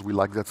engineers, we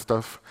like that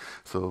stuff.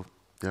 So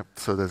yeah,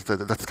 so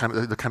that's kind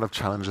of the kind of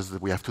challenges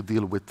that we have to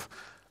deal with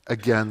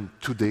again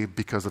today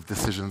because of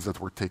decisions that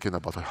were taken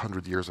about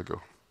 100 years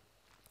ago.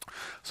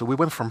 So we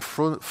went from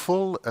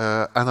full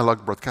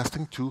analog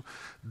broadcasting to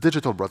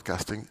digital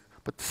broadcasting,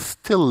 but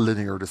still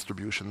linear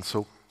distribution.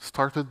 So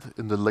started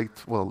in the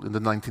in the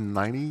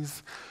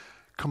 1990s,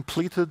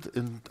 completed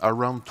in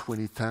around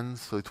 2010,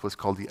 so it was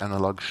called the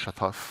analog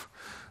shutoff.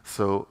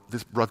 So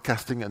this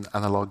broadcasting an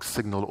analog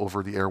signal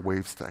over the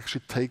airwaves that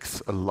actually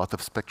takes a lot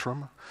of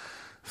spectrum.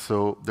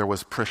 So there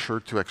was pressure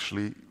to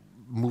actually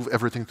move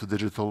everything to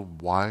digital.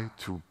 Why?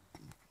 To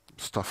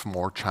stuff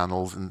more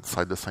channels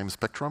inside the same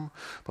spectrum,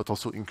 but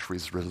also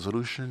increase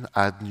resolution,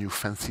 add new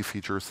fancy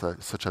features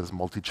such as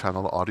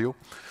multi-channel audio.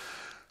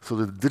 So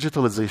the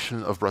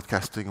digitalization of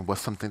broadcasting was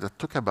something that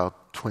took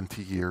about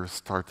 20 years,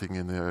 starting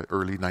in the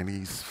early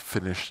 90s,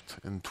 finished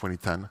in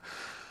 2010.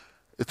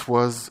 It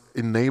was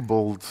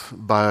enabled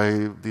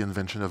by the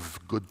invention of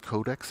good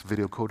codecs,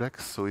 video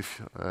codecs. So if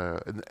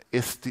an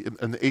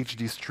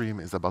HD stream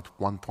is about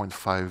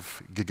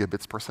 1.5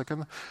 gigabits per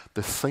second,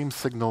 the same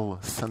signal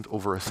sent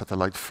over a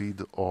satellite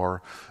feed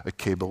or a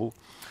cable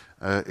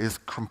is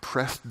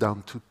compressed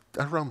down to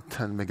around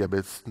 10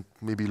 megabits,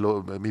 maybe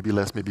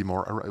less, maybe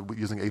more,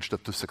 using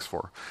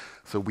H.264.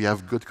 So we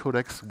have good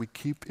codecs. We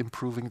keep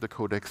improving the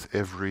codecs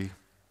every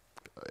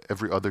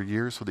other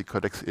year. So the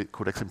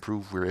codecs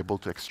improve. We're able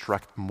to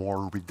extract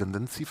more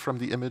redundancy from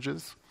the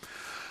images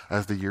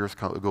as the years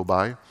go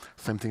by.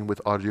 Same thing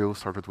with audio.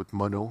 Started with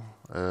mono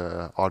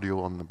audio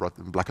on the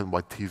black and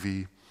white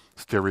TV,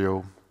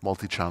 stereo,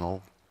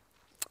 multi-channel.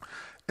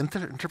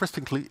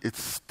 Interestingly,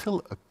 it's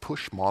still a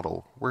push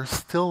model. We're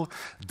still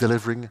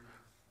delivering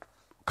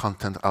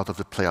content out of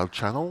the playout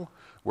channel.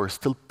 We're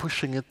still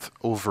pushing it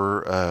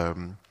over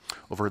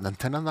an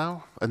antenna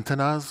now,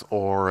 antennas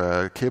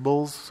or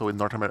cables. So in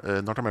North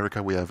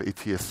America, we have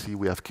ATSC,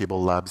 we have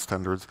cable lab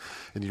standards.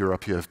 In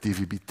Europe, you have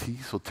DVB-T,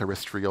 so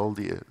terrestrial,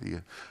 the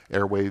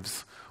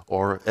airwaves,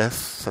 or S,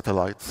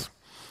 satellites.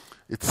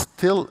 It's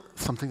still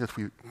something that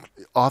we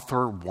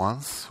author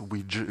once,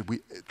 we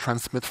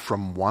transmit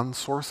from one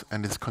source,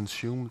 and is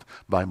consumed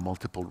by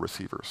multiple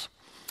receivers.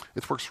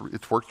 It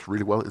worked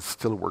really well. It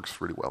still works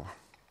really well.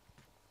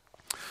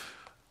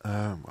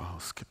 I'll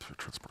skip the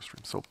transport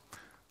stream. So,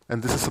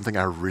 and this is something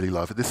I really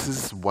love. This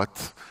is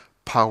what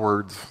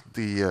powered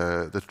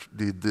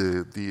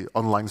the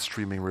online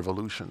streaming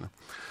revolution.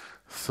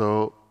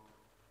 So,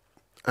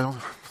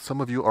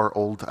 some of you are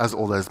as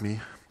old as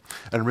me,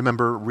 and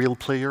remember Real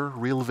Player,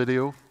 Real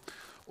Video,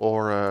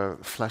 or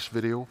Flash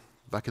Video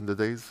back in the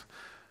days.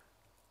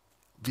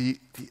 The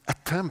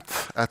attempt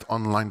at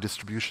online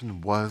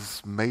distribution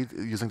was made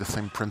using the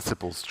same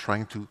principles,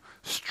 trying to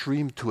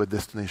stream to a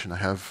destination. I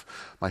have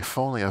my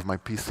phone, I have my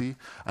PC.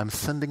 I'm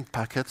sending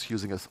packets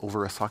using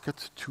over a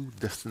socket to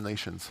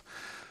destinations,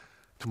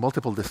 to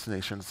multiple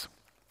destinations.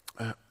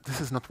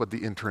 This is not what the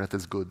internet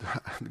is good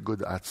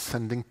at.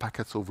 Sending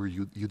packets over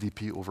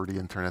UDP over the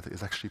internet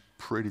is actually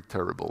pretty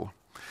terrible.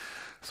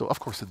 So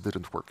of course it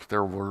didn't work.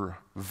 There were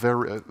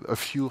a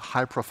few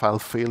high-profile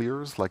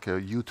failures, like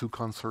a U2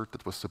 concert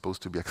that was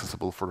supposed to be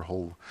accessible for the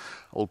whole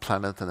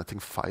planet, and I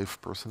think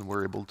 5%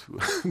 were able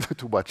to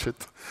to watch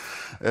it.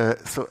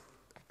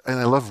 And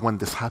I love when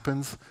this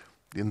happens.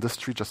 The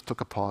industry just took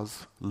a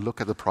pause,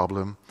 looked at the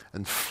problem,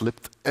 and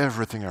flipped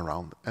everything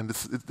around. And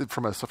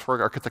from a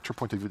software architecture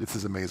point of view, this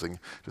is amazing.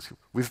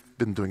 We've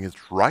been doing it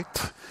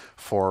right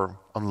for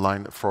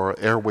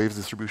airwaves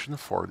distribution,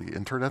 for the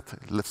internet.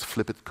 Let's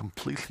flip it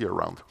completely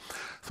around.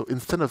 So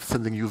instead of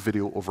sending you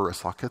video over a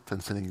socket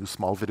and sending you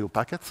small video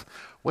packets,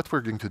 what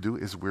we're going to do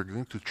is we're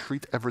going to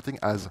treat everything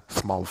as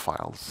small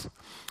files.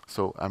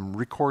 So I'm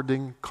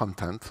recording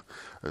content,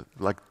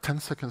 like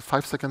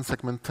 5-second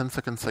segment,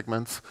 10-second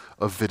segments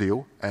of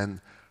video,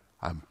 and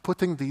I'm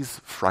putting these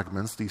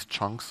fragments, these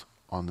chunks,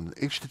 on an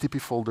HTTP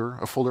folder,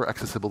 a folder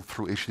accessible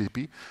through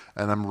HTTP,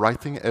 and I'm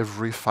writing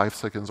every 5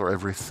 seconds or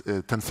every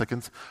 10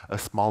 seconds a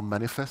small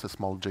manifest, a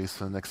small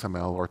JSON,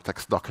 XML, or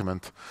text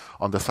document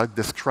on the site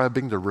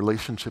describing the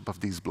relationship of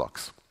these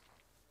blocks.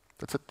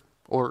 That's it.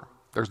 Or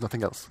there's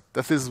nothing else.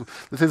 This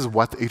is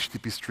what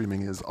HTTP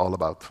streaming is all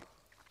about.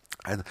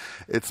 And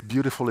it's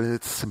beautiful in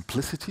its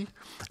simplicity,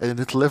 and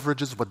it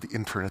leverages what the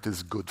internet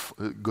is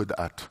good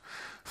at.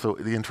 So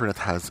the internet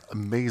has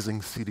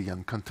amazing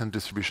CDN content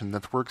distribution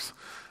networks,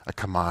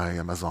 Akamai,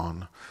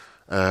 Amazon.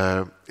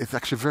 It's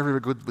actually very,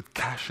 very good with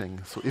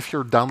caching. So if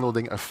you're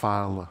downloading a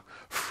file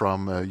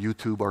from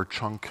YouTube or a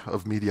chunk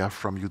of media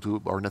from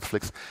YouTube or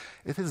Netflix,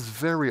 it is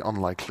very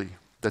unlikely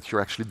that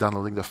you're actually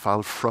downloading the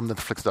file from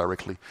Netflix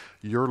directly.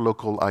 Your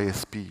local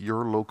ISP,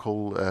 your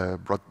local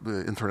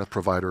internet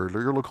provider,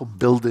 your local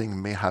building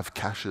may have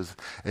caches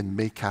and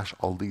may cache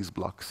all these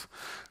blocks.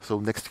 So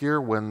next year,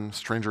 when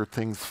Stranger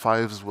Things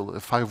 5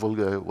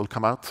 will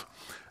come out,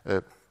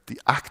 the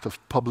act of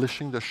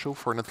publishing the show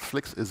for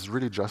Netflix is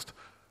really just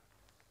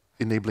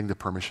enabling the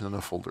permission in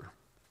a folder.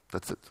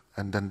 That's it.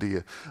 And then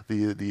the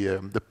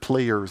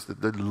players,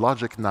 the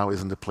logic now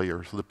is in the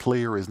player. So the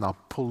player is now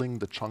pulling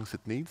the chunks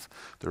it needs,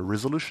 the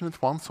resolution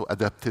it wants, so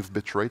adaptive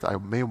bitrate. I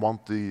may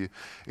want the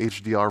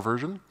HDR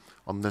version.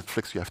 On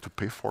Netflix, you have to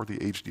pay for the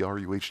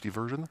HDR UHD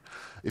version.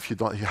 If you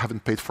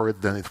haven't paid for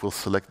it, then it will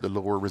select the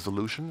lower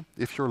resolution.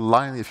 If your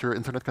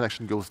internet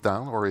connection goes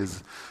down or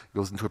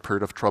goes into a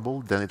period of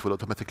trouble, then it will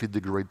automatically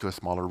degrade to a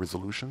smaller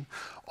resolution.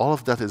 All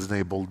of that is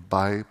enabled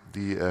by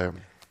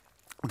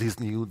this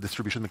new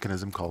distribution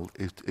mechanism called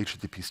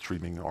HTTP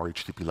streaming or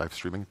HTTP live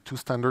streaming. Two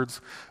standards,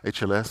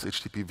 HLS,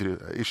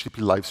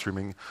 HTTP live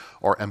streaming,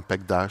 or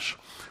MPEG-.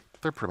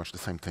 They're pretty much the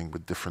same thing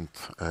with different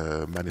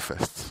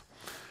manifests.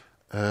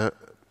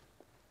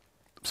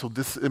 So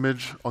this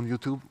image on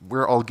YouTube,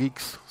 we're all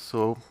geeks,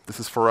 so this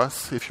is for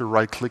us. If you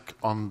right-click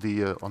on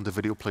the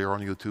video player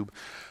on YouTube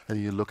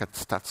and you look at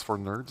stats for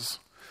nerds,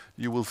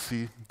 you will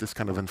see this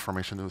kind of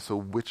information. So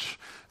which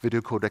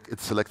video codec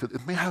it's selected.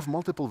 It may have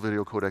multiple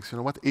video codecs. You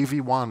know what?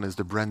 AV1 is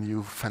the brand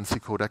new fancy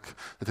codec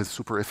that is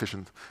super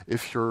efficient.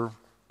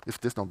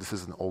 This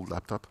is an old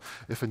laptop.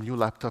 If a new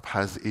laptop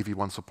has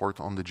AV1 support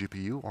on the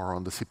GPU or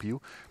on the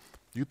CPU,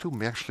 YouTube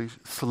may actually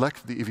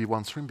select the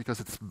AV1 stream because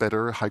it's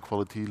better, high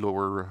quality,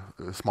 lower,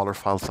 smaller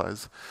file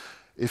size.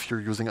 If you're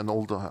using an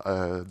old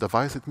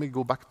device, it may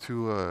go back to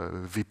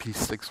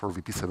VP6 or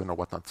VP7 or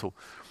whatnot. So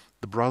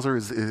the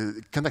browser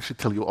can actually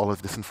tell you all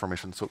of this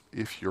information. So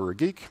if you're a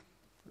geek,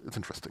 it's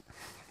interesting.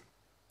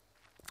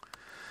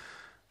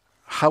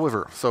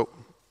 However, so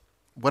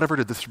whatever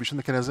the distribution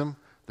mechanism,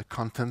 the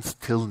content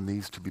still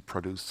needs to be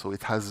produced. So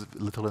it has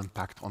little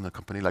impact on a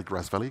company like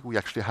Grass Valley. We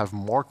actually have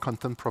more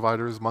content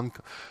providers,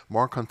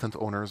 more content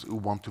owners who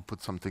want to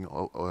put something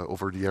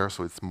over the air,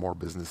 so it's more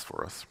business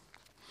for us.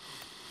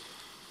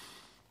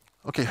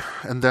 Okay,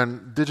 and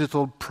then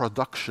digital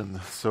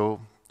production.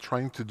 So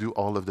trying to do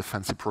all of the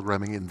fancy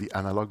programming in the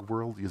analog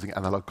world using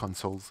analog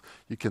consoles.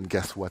 You can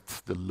guess what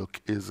the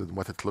look is and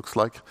what it looks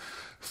like.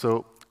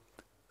 So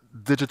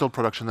digital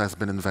production has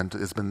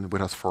been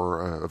with us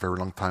for a very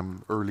long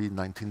time, early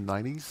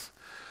 1990s.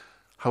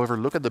 However,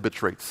 look at the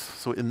bit rates.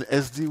 So in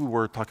SD,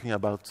 we're talking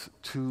about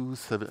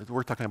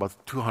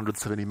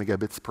 270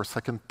 megabits per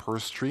second per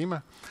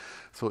stream.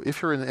 So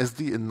if you're in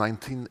SD in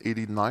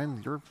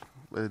 1989,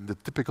 the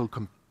typical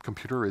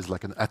computer is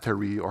like an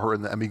Atari or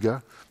an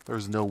Amiga.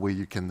 There's no way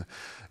you can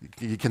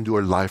do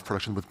a live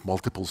production with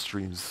multiple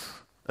streams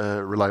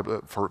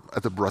reliable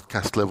at the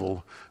broadcast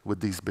level with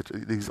these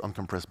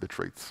uncompressed bit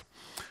rates.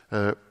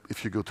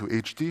 If you go to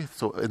HD,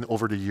 so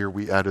over the year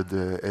we added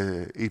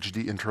the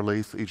HD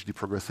interlace, HD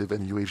progressive,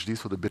 and UHD,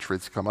 so the bit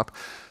rates come up.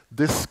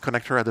 This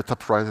connector at the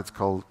top right,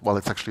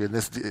 it's actually an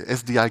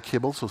SDI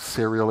cable, so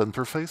serial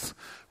interface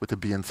with a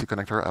BNC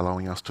connector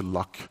allowing us to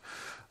lock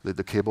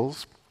the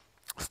cables.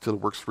 Still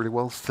works really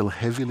well, still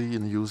heavily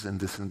in use in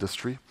this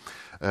industry.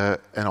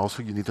 And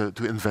also you need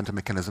to invent a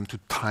mechanism to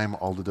time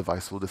all the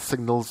devices. So the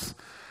signals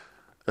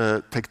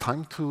take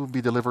time to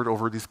be delivered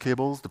over these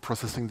cables. The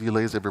processing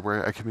delays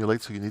everywhere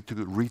accumulate, so you need to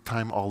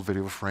retime all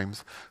video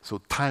frames. So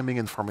timing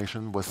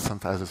information was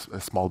sent as a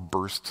small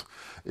burst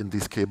in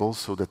these cables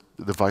so that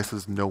the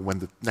devices know when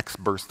the next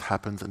burst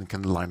happens and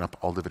can line up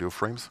all the video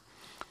frames.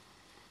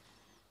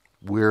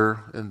 We're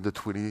in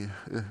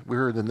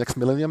the next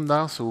millennium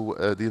now, so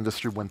the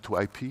industry went to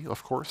IP,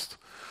 of course.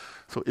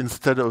 So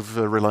instead of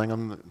relying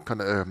on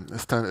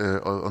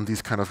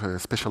these kind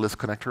of specialist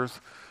connectors,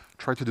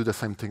 try to do the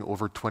same thing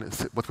over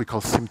what we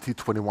call SMPTE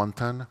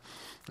 2110.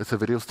 It's a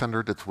video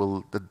standard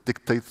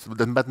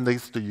that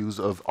mandates the use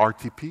of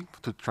RTP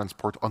to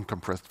transport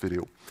uncompressed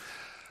video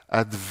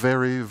at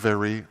very,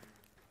 very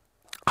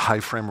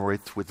high frame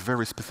rate with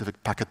very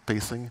specific packet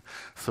pacing.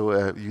 So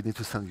you need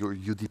to send your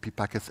UDP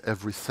packets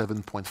every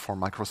 7.4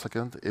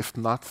 microseconds. If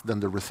not, then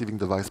the receiving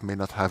device may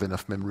not have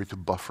enough memory to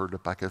buffer the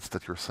packets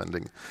that you're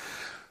sending.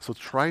 So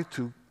try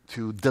to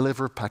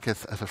deliver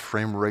packets at a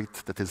frame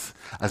rate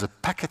as a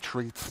packet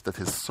rate that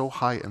is so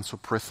high and so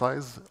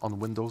precise on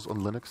Windows, on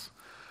Linux.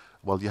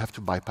 Well, you have to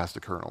bypass the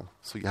kernel.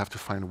 So you have to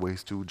find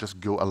ways to just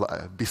go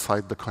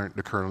beside the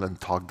kernel and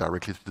talk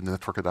directly to the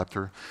network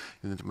adapter.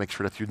 You need to make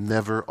sure that you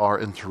never are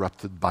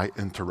interrupted by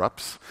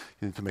interrupts.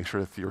 You need to make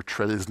sure that your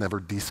thread is never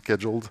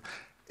descheduled.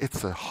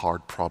 It's a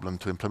hard problem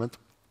to implement,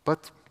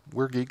 but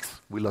we're geeks.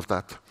 We love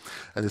that.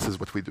 And this is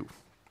what we do.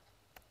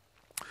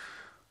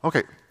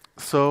 Okay,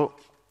 so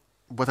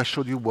what I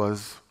showed you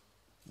was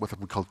what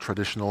we call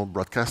traditional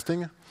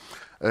broadcasting.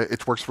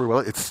 It works very well.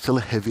 It's still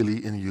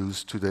heavily in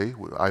use today,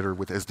 either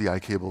with SDI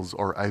cables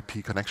or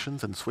IP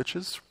connections and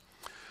switches.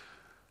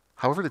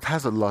 However, it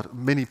has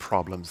many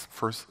problems.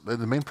 First,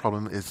 the main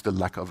problem is the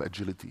lack of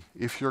agility.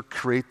 If you're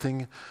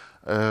creating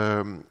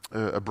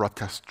a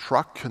broadcast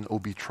truck, an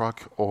OB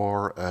truck,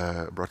 or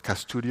a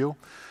broadcast studio,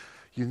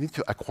 you need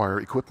to acquire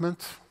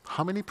equipment.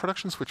 How many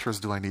production switchers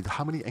do I need?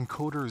 How many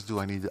encoders do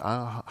I need?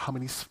 How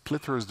many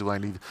splitters do I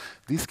need?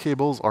 These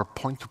cables are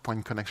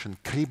point-to-point connection.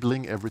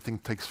 Cabling everything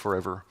takes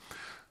forever.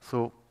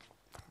 So,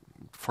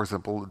 for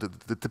example,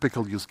 the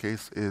typical use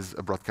case is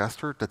a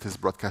broadcaster that is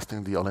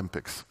broadcasting the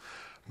Olympics.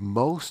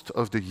 Most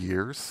of the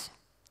years,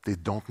 They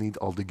don't need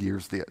all the gear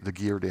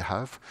they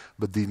have,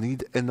 but they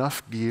need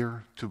enough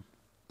gear to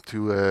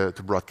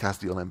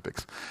broadcast the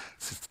Olympics.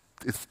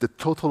 It's the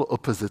total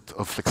opposite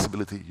of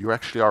flexibility. You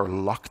actually are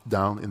locked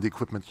down in the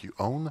equipment you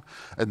own,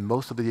 and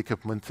most of the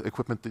equipment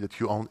that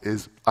you own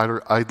is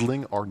either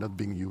idling or not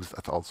being used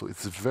at all. So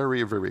it's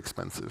very, very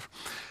expensive.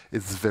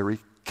 It's very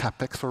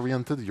CapEx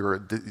oriented.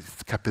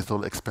 It's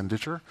capital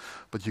expenditure,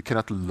 but you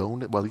cannot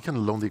loan it. Well, you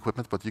can loan the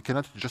equipment, but you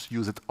cannot just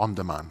use it on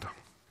demand.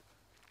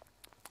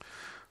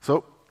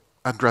 So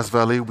at Grass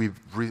Valley,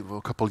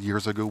 a couple of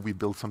years ago, we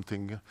built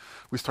something.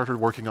 We started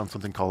working on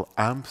something called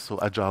AMP, so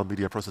Agile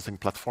Media Processing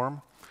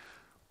Platform.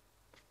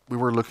 We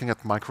were looking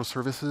at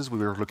microservices, we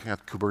were looking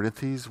at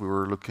Kubernetes, we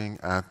were looking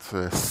at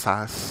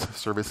SaaS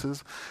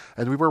services,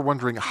 and we were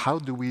wondering, how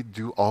do we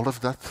do all of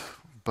that,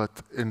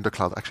 but in the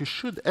cloud? Actually,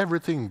 should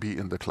everything be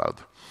in the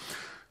cloud?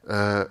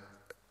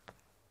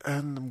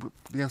 And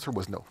the answer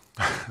was no.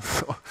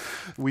 So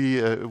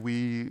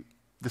we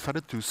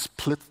decided to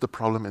split the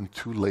problem in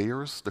two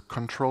layers, the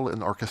control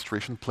and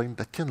orchestration plane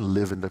that can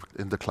live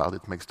in the cloud.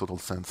 It makes total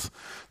sense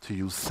to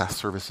use SaaS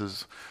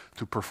services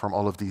to perform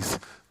all of these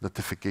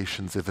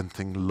notifications,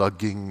 eventing,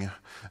 logging,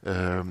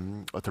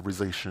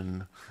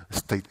 authorization,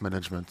 state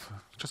management.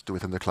 Just do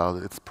it in the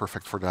cloud. It's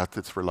perfect for that.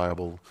 It's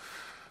reliable.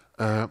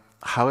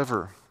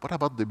 However, what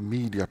about the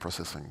media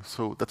processing?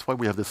 So that's why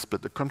we have this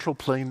split, the control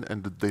plane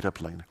and the data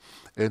plane.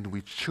 And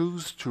we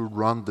choose to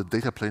run the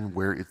data plane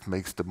where it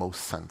makes the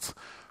most sense.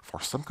 For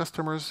some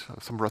customers,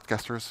 some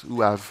broadcasters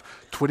who have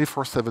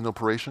 24/7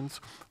 operations,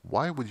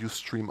 why would you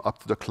stream up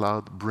to the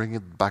cloud, bring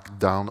it back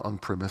down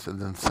on-premise, and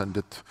then send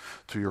it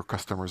to your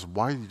customers?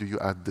 Why do you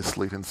add this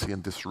latency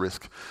and this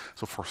risk?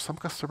 So for some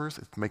customers,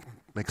 it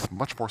makes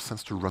much more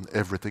sense to run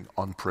everything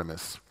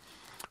on-premise.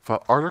 For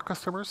other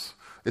customers,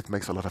 it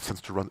makes a lot of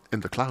sense to run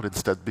in the cloud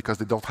instead because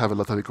they don't have a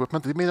lot of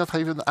equipment. They may not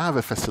even have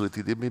a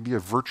facility. They may be a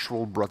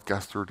virtual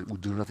broadcaster who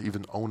do not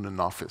even own an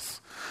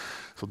office.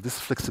 So this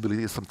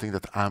flexibility is something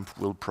that AMP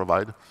will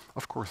provide.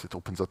 Of course, it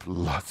opens up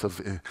lots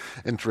of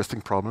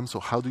interesting problems. So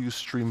how do you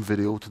stream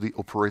video to the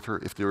operator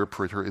if the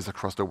operator is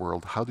across the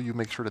world? How do you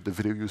make sure that the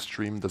video you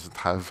stream doesn't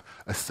have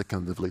a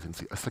second of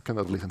latency? A second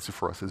of latency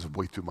for us is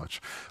way too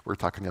much. We're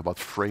talking about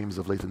frames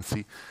of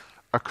latency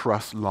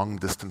across long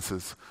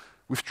distances.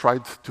 We've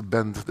tried to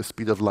bend the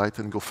speed of light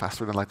and go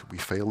faster than light. We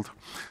failed.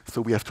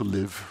 So we have to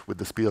live with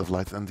the speed of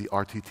light and the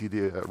RTT,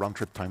 the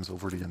round-trip times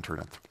over the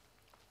internet.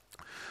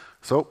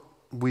 So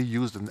we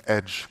used an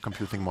edge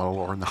computing model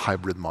or a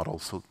hybrid model.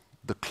 So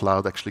the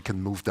cloud actually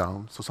can move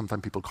down. So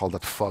sometimes people call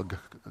that fog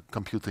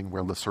computing,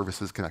 where the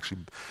services can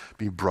actually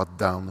be brought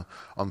down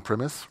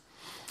on-premise.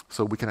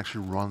 So we can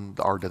actually run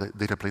our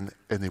data plane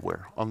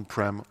anywhere,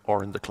 on-prem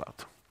or in the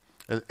cloud,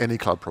 any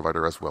cloud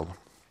provider as well.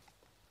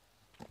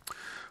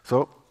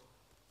 So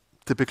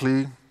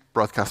typically,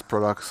 broadcast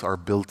products are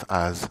built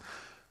as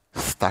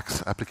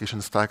stacks,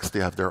 application stacks. They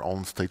have their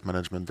own state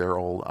management, their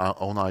own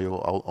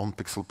I/O, own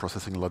pixel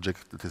processing logic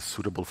that is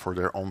suitable for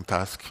their own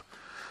task.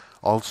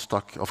 All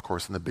stuck, of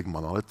course, in a big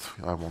monolith.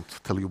 I won't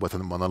tell you what a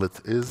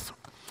monolith is.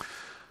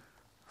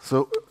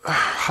 So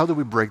how do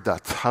we break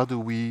that? How do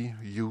we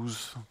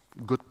use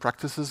good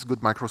practices,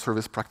 good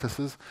microservice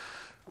practices?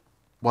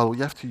 Well, we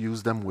have to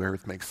use them where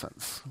it makes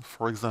sense.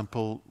 For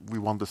example, we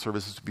want the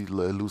services to be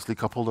loosely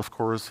coupled, of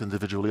course,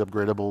 individually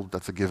upgradable.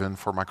 That's a given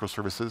for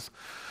microservices.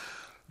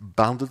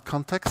 Bounded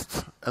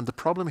context. And the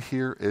problem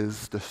here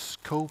is the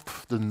scope,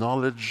 the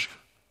knowledge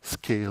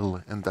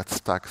scale in that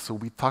stack. So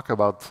we talk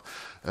about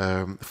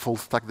full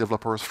stack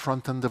developers,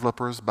 front-end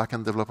developers,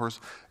 back-end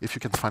developers. If you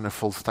can find a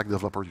full stack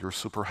developer, you're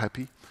super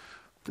happy.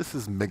 This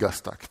is mega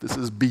stack. This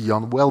is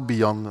beyond, well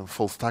beyond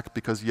full stack,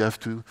 because you have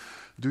to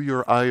do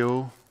your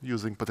I/O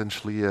using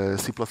potentially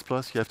C++.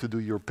 You have to do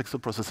your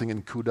pixel processing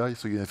in CUDA,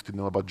 so you have to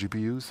know about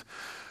GPUs.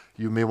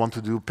 You may want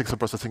to do pixel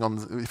processing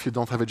if you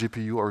don't have a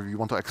GPU or you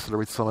want to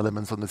accelerate some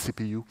elements on the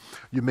CPU.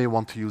 You may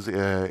want to use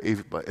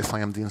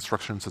SIMD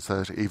instructions such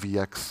as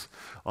AVX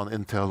on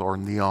Intel or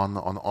Neon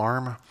on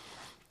ARM.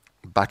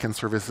 Backend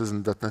services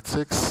in .NET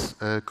 6,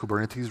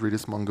 Kubernetes,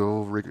 Redis,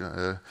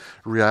 Mongo,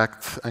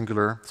 React,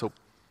 Angular. So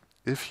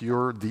if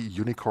you're the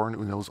unicorn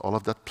who knows all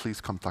of that, please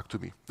come talk to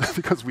me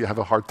because we have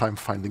a hard time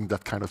finding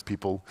that kind of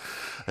people.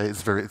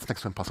 It's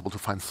next to impossible to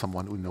find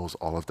someone who knows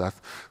all of that.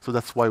 So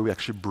that's why we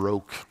actually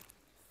broke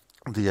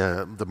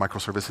the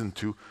microservice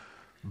into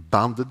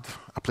bounded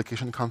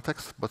application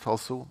context, but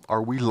also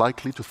are we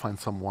likely to find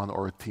someone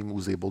or a team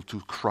who's able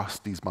to cross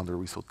these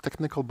boundaries, so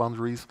technical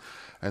boundaries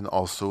and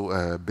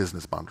also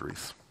business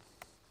boundaries.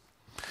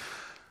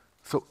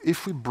 So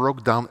if we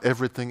broke down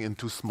everything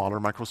into smaller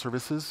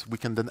microservices, we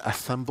can then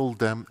assemble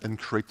them and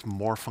create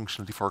more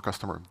functionality for our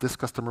customer. This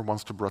customer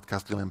wants to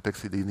broadcast the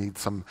Olympics. They need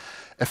some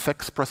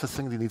effects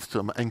processing. They need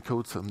some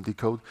encode, some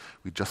decode.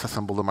 We just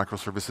assemble the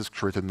microservices,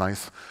 create a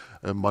nice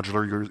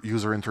modular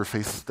user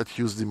interface that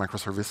uses the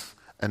microservice,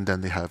 and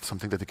then they have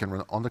something that they can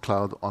run on the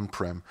cloud,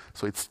 on-prem.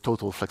 So it's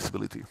total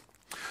flexibility.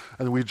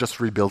 And we just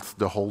rebuilt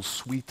the whole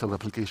suite of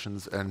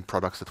applications and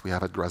products that we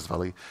have at Grass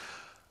Valley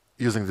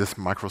using this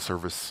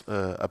microservice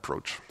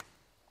approach.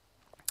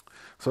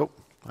 So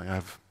I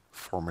have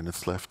 4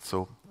 minutes left,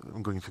 so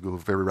I'm going to go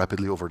very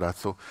rapidly over that.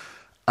 So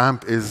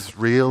AMP is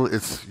real.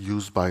 It's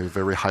used by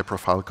very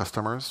high-profile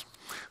customers.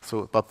 So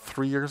about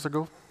 3 years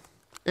ago,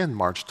 in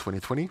March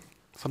 2020,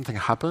 something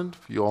happened.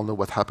 You all know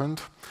what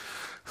happened.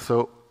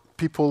 So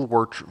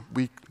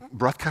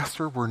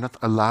broadcasters were not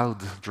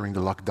allowed during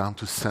the lockdown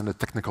to send a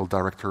technical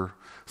director,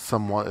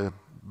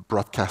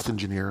 broadcast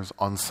engineers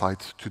on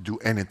site to do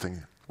anything.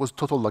 It was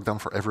total lockdown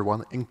for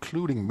everyone,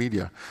 including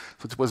media.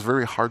 So it was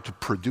very hard to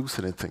produce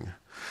anything.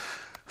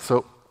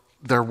 So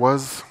there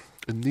was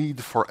a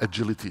need for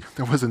agility.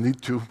 There was a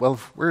need to,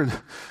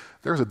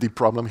 there's a deep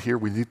problem here.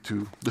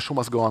 The show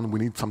must go on. We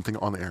need something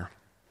on air.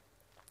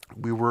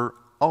 We were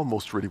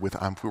almost ready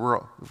with AMP. We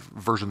were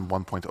version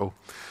 1.0.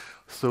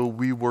 So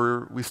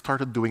we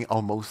started doing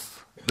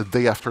almost the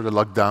day after the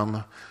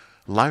lockdown,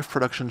 live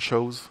production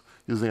shows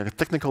using a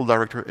technical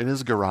director in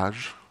his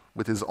garage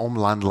with his own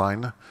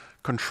landline,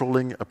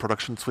 controlling a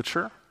production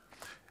switcher,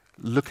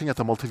 looking at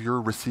a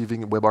multiviewer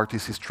receiving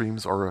WebRTC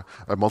streams or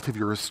a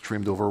multiviewer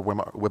streamed over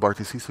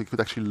WebRTC, so you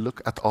could actually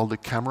look at all the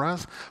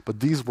cameras.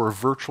 But these were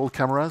virtual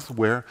cameras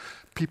where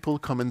people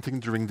commenting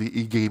during the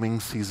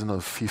e-gaming season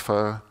of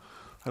FIFA,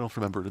 I don't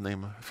remember the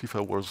name,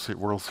 FIFA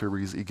World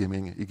Series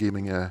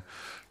e-gaming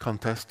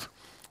contest,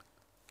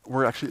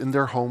 were actually in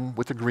their home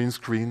with a green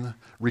screen,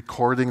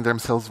 recording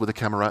themselves with a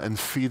camera and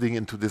feeding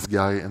into this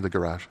guy in the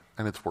garage,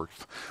 and it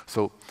worked.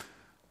 So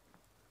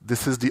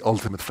this is the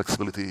ultimate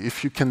flexibility.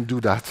 If you can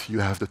do that, you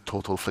have the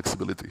total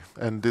flexibility.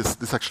 And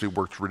this actually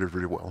worked really,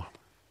 really well.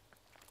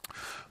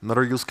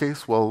 Another use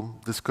case,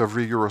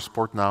 Discovery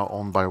Eurosport, now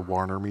owned by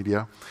Warner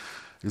Media,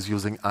 is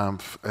using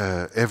AMP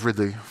every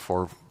day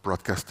for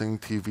broadcasting,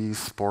 TV,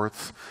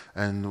 sports,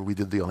 and we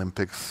did the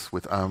Olympics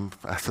with AMP,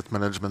 asset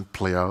management,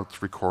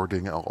 playout,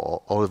 recording,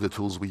 all of the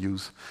tools we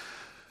use.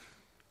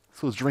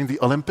 So during the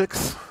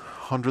Olympics,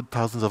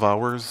 100,000 of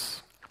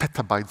hours,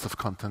 petabytes of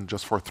content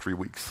just for 3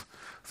 weeks.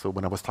 So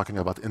when I was talking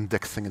about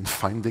indexing and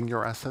finding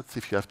your assets,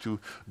 if you have to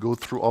go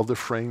through all the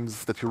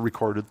frames that you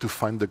recorded to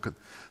find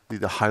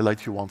the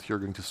highlight you want, you're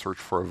going to search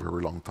for a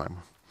very long time.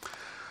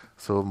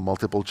 So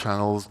multiple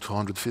channels,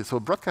 200 feet. So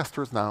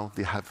broadcasters now,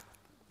 they have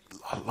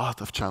a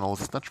lot of channels.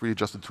 It's not really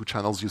just the 2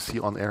 channels you see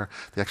on air.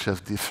 They actually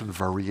have different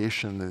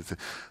variation. It's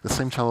the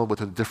same channel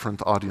with a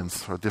different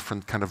audience or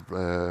different kind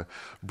of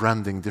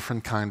branding,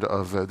 different kind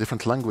of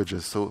different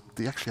languages. So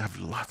they actually have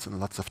lots and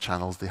lots of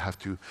channels they have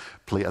to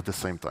play at the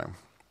same time.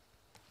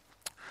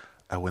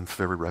 I went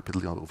very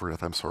rapidly over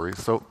that, I'm sorry.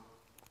 So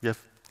you have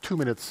 2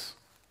 minutes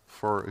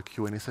for a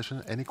Q&A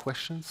session. Any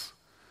questions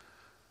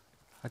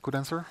I could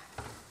answer?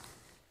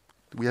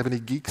 Do we have any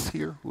geeks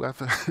here who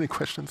have any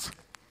questions?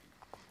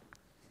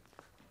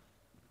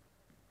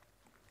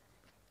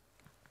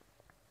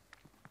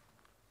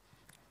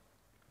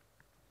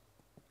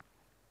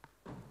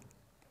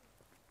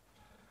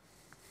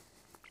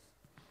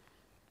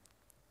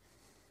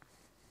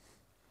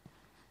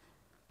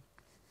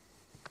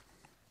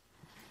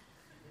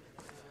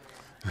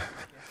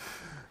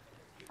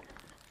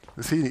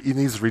 See, he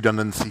needs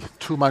redundancy.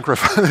 2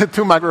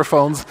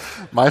 microphones,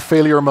 my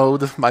failure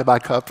mode, my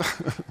backup.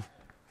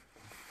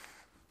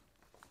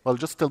 Well,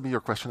 just tell me your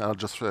question, and I'll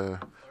just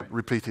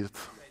repeat it.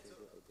 Right, so,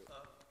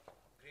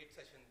 great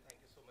session. Thank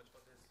you so much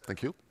for this.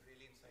 Thank you.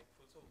 Really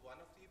insightful. So one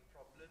of the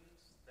problems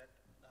that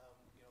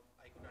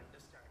I could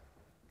understand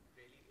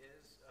really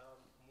is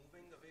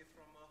moving away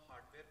from a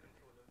hardware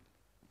controller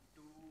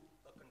to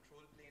a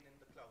control plane in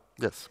the cloud.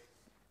 Yes.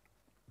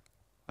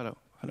 Hello.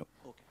 Okay,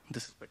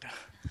 this is better.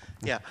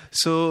 Yeah.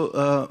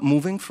 So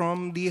moving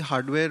from the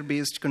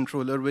hardware-based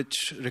controller,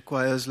 which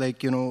requires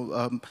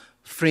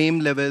frame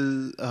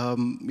level,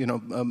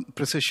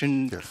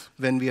 precision Yes.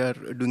 when we are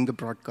doing the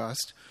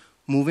broadcast,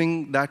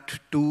 moving that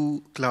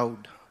to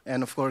cloud.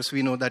 And of course,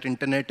 we know that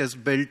internet is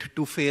built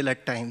to fail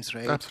at times,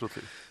 right?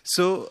 Absolutely.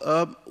 So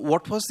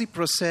what was the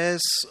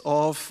process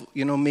of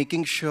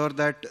making sure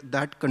that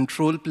that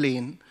control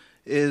plane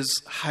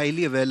is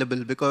highly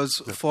available?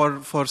 Because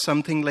for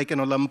something like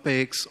an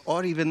Olympics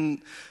or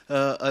even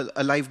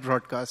a live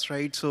broadcast,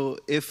 right? So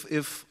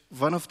if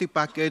one of the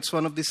packets,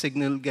 one of the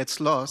signal gets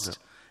lost,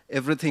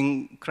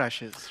 everything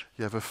crashes.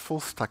 You have a full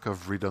stack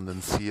of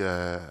redundancy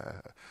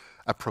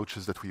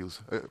approaches that we use.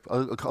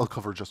 I'll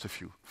cover just a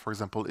few. For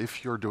example,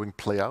 if you're doing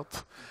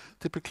playout,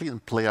 typically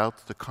in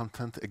playout, the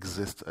content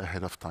exists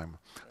ahead of time.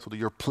 So that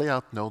your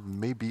playout node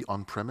may be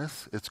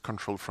on-premise, it's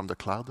controlled from the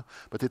cloud,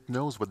 but it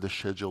knows what the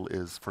schedule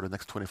is for the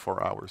next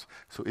 24 hours.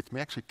 So it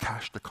may actually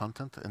cache the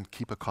content and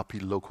keep a copy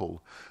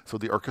local. So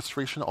the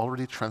orchestration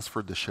already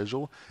transferred the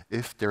schedule.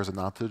 If there's an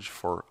outage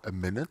for a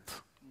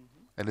minute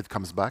and it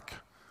comes back,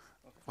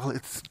 well,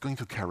 it's going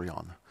to carry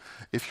on.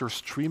 If you're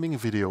streaming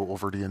video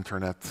over the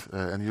internet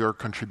and you're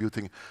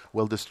contributing,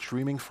 well, the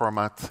streaming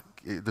format,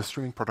 the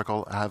streaming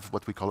protocol have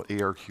what we call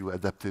ARQ,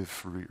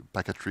 Adaptive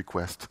Packet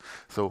Request.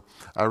 So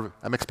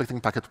I'm expecting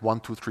packet 1,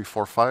 2, 3,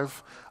 4,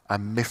 5.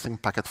 I'm missing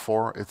packet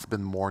 4, it's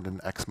been more than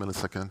X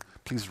millisecond,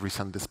 please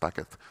resend this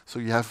packet. So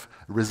you have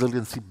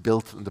resiliency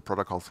built in the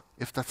protocols.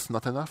 If that's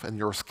not enough and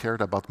you're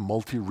scared about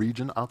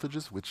multi-region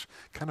outages, which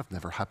kind of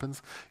never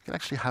happens, you can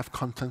actually have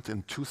content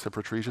in 2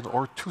 separate regions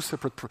or 2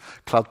 separate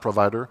cloud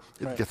provider.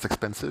 It gets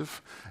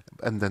expensive,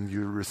 and then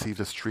you receive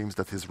the streams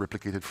that is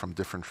replicated from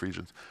different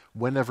regions.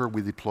 Whenever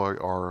we deploy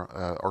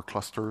our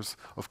clusters,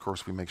 of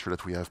course, we make sure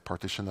that we have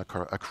partition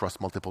across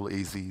multiple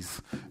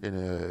AZs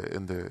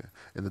in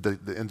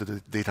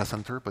the data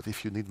center. But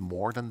if you need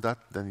more than that,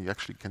 then you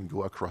actually can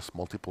go across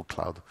multiple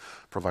cloud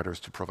providers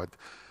to provide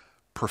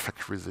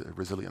perfect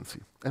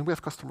resiliency. And we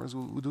have customers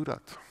who do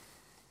that.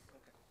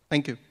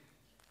 Thank you.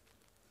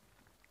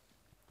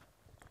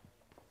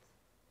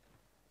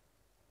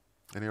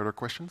 Any other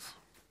questions?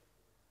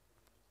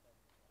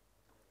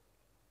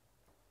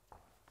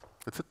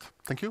 That's it.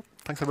 Thank you.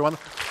 Thanks, everyone.